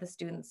relationships with the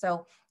students.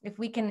 So if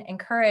we can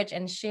encourage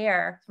and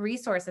share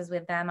resources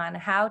with them on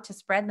how to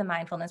spread the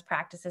mindfulness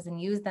practices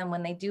and use them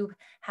when they do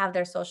have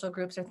their social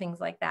groups or things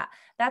like that,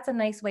 that's a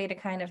nice way to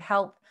kind of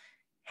help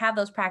have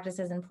those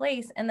practices in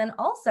place. And then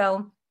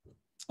also,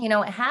 you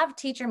know, have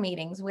teacher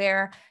meetings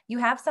where you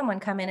have someone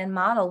come in and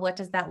model what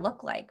does that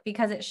look like,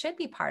 because it should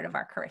be part of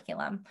our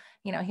curriculum.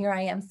 You know, here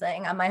I am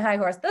saying on my high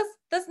horse,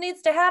 this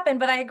needs to happen,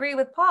 but I agree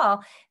with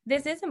Paul.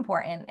 This is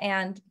important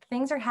and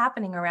things are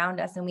happening around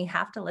us and we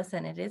have to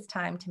listen. It is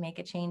time to make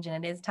a change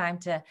and it is time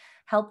to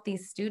help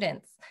these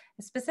students,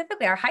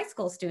 specifically our high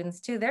school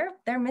students too.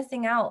 They're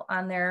missing out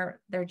on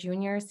their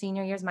junior,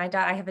 senior years.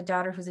 I have a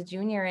daughter who's a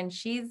junior and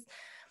she's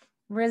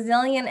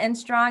resilient and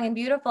strong and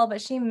beautiful,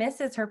 but she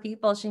misses her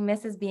people. She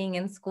misses being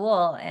in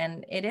school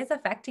and it is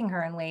affecting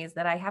her in ways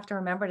that I have to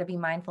remember to be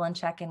mindful and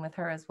check in with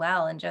her as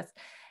well. And just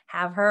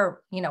have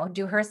her, you know,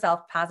 do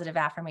herself positive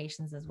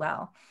affirmations as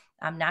well.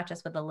 Not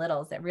just with the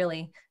littles, that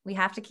really, we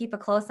have to keep a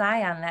close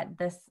eye on that,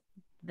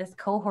 this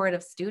cohort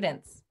of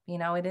students. You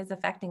know, it is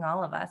affecting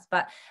all of us,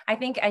 but I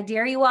think I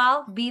dare you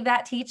all, be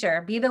that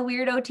teacher, be the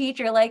weirdo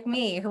teacher like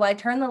me, who I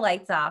turn the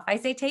lights off. I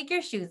say, take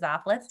your shoes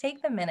off. Let's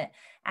take the minute.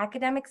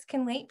 Academics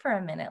can wait for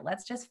a minute.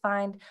 Let's just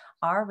find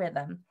our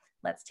rhythm.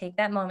 Let's take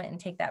that moment and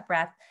take that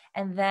breath,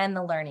 and then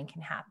the learning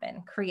can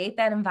happen. Create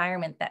that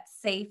environment that's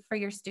safe for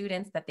your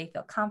students, that they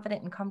feel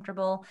confident and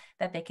comfortable,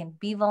 that they can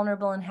be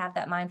vulnerable and have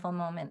that mindful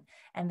moment.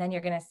 And then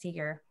you're going to see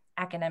your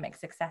academic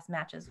success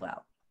match as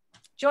well.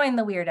 Join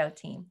the weirdo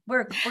team.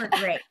 We're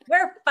great.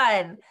 We're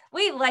fun.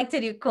 We like to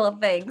do cool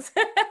things.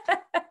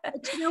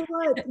 But you know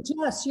what,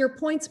 Jess, your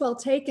point's well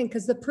taken,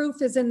 because the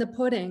proof is in the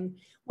pudding.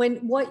 When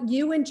what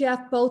you and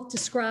Jeff both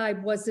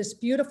described was this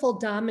beautiful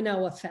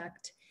domino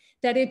effect,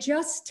 that it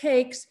just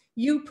takes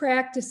you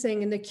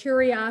practicing and the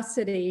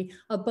curiosity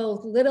of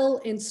both little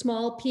and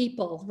small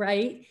people,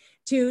 right?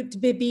 To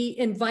be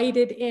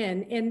invited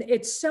in. And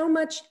it's so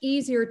much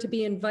easier to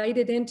be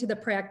invited into the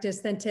practice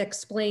than to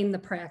explain the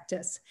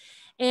practice.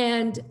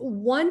 And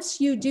once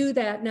you do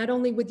that, not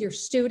only with your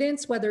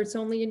students, whether it's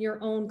only in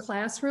your own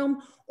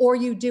classroom, or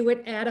you do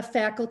it at a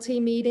faculty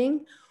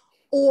meeting,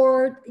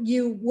 or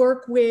you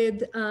work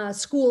with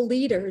school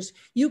leaders,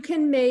 you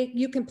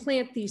can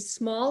plant these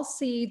small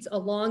seeds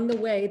along the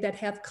way that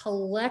have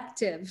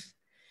collective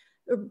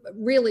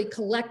really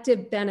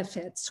collective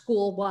benefits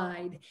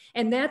school-wide.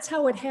 And that's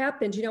how it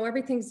happened. You know,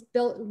 everything's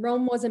built,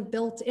 Rome wasn't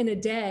built in a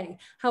day.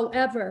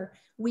 However,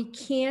 we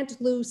can't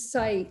lose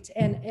sight.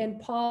 And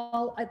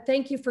Paul,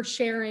 thank you for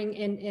sharing,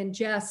 and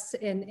Jess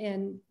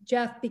and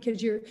Jeff,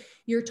 because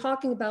you're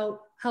talking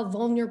about how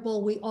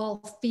vulnerable we all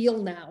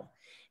feel now.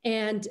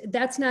 And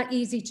that's not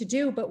easy to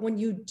do, but when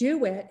you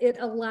do it, it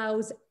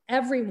allows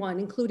everyone,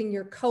 including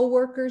your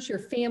coworkers, your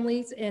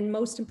families, and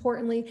most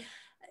importantly,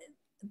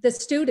 the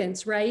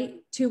students, right,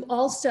 to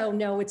also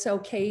know it's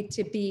okay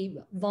to be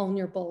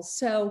vulnerable.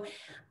 So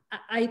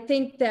I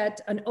think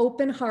that an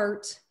open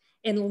heart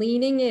and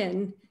leaning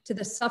in to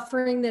the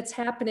suffering that's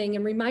happening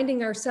and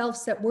reminding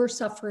ourselves that we're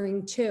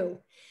suffering too,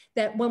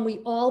 that when we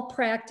all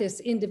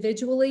practice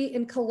individually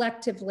and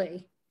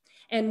collectively,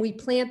 and we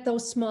plant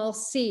those small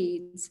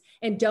seeds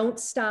and don't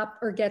stop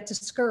or get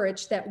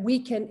discouraged, that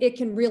it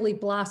can really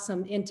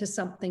blossom into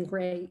something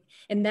great.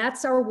 And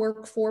that's our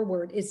work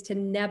forward, is to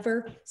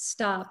never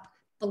stop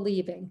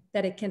believing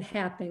that it can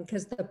happen,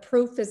 because the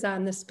proof is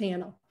on this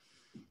panel.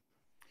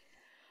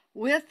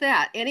 With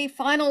that, any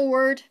final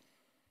word?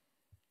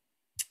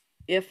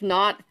 If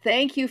not,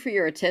 thank you for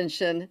your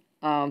attention.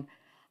 I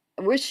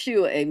wish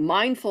you a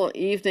mindful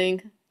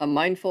evening, a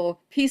mindful,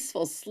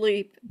 peaceful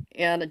sleep,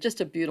 and just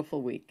a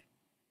beautiful week.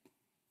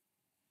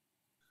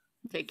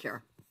 Take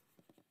care.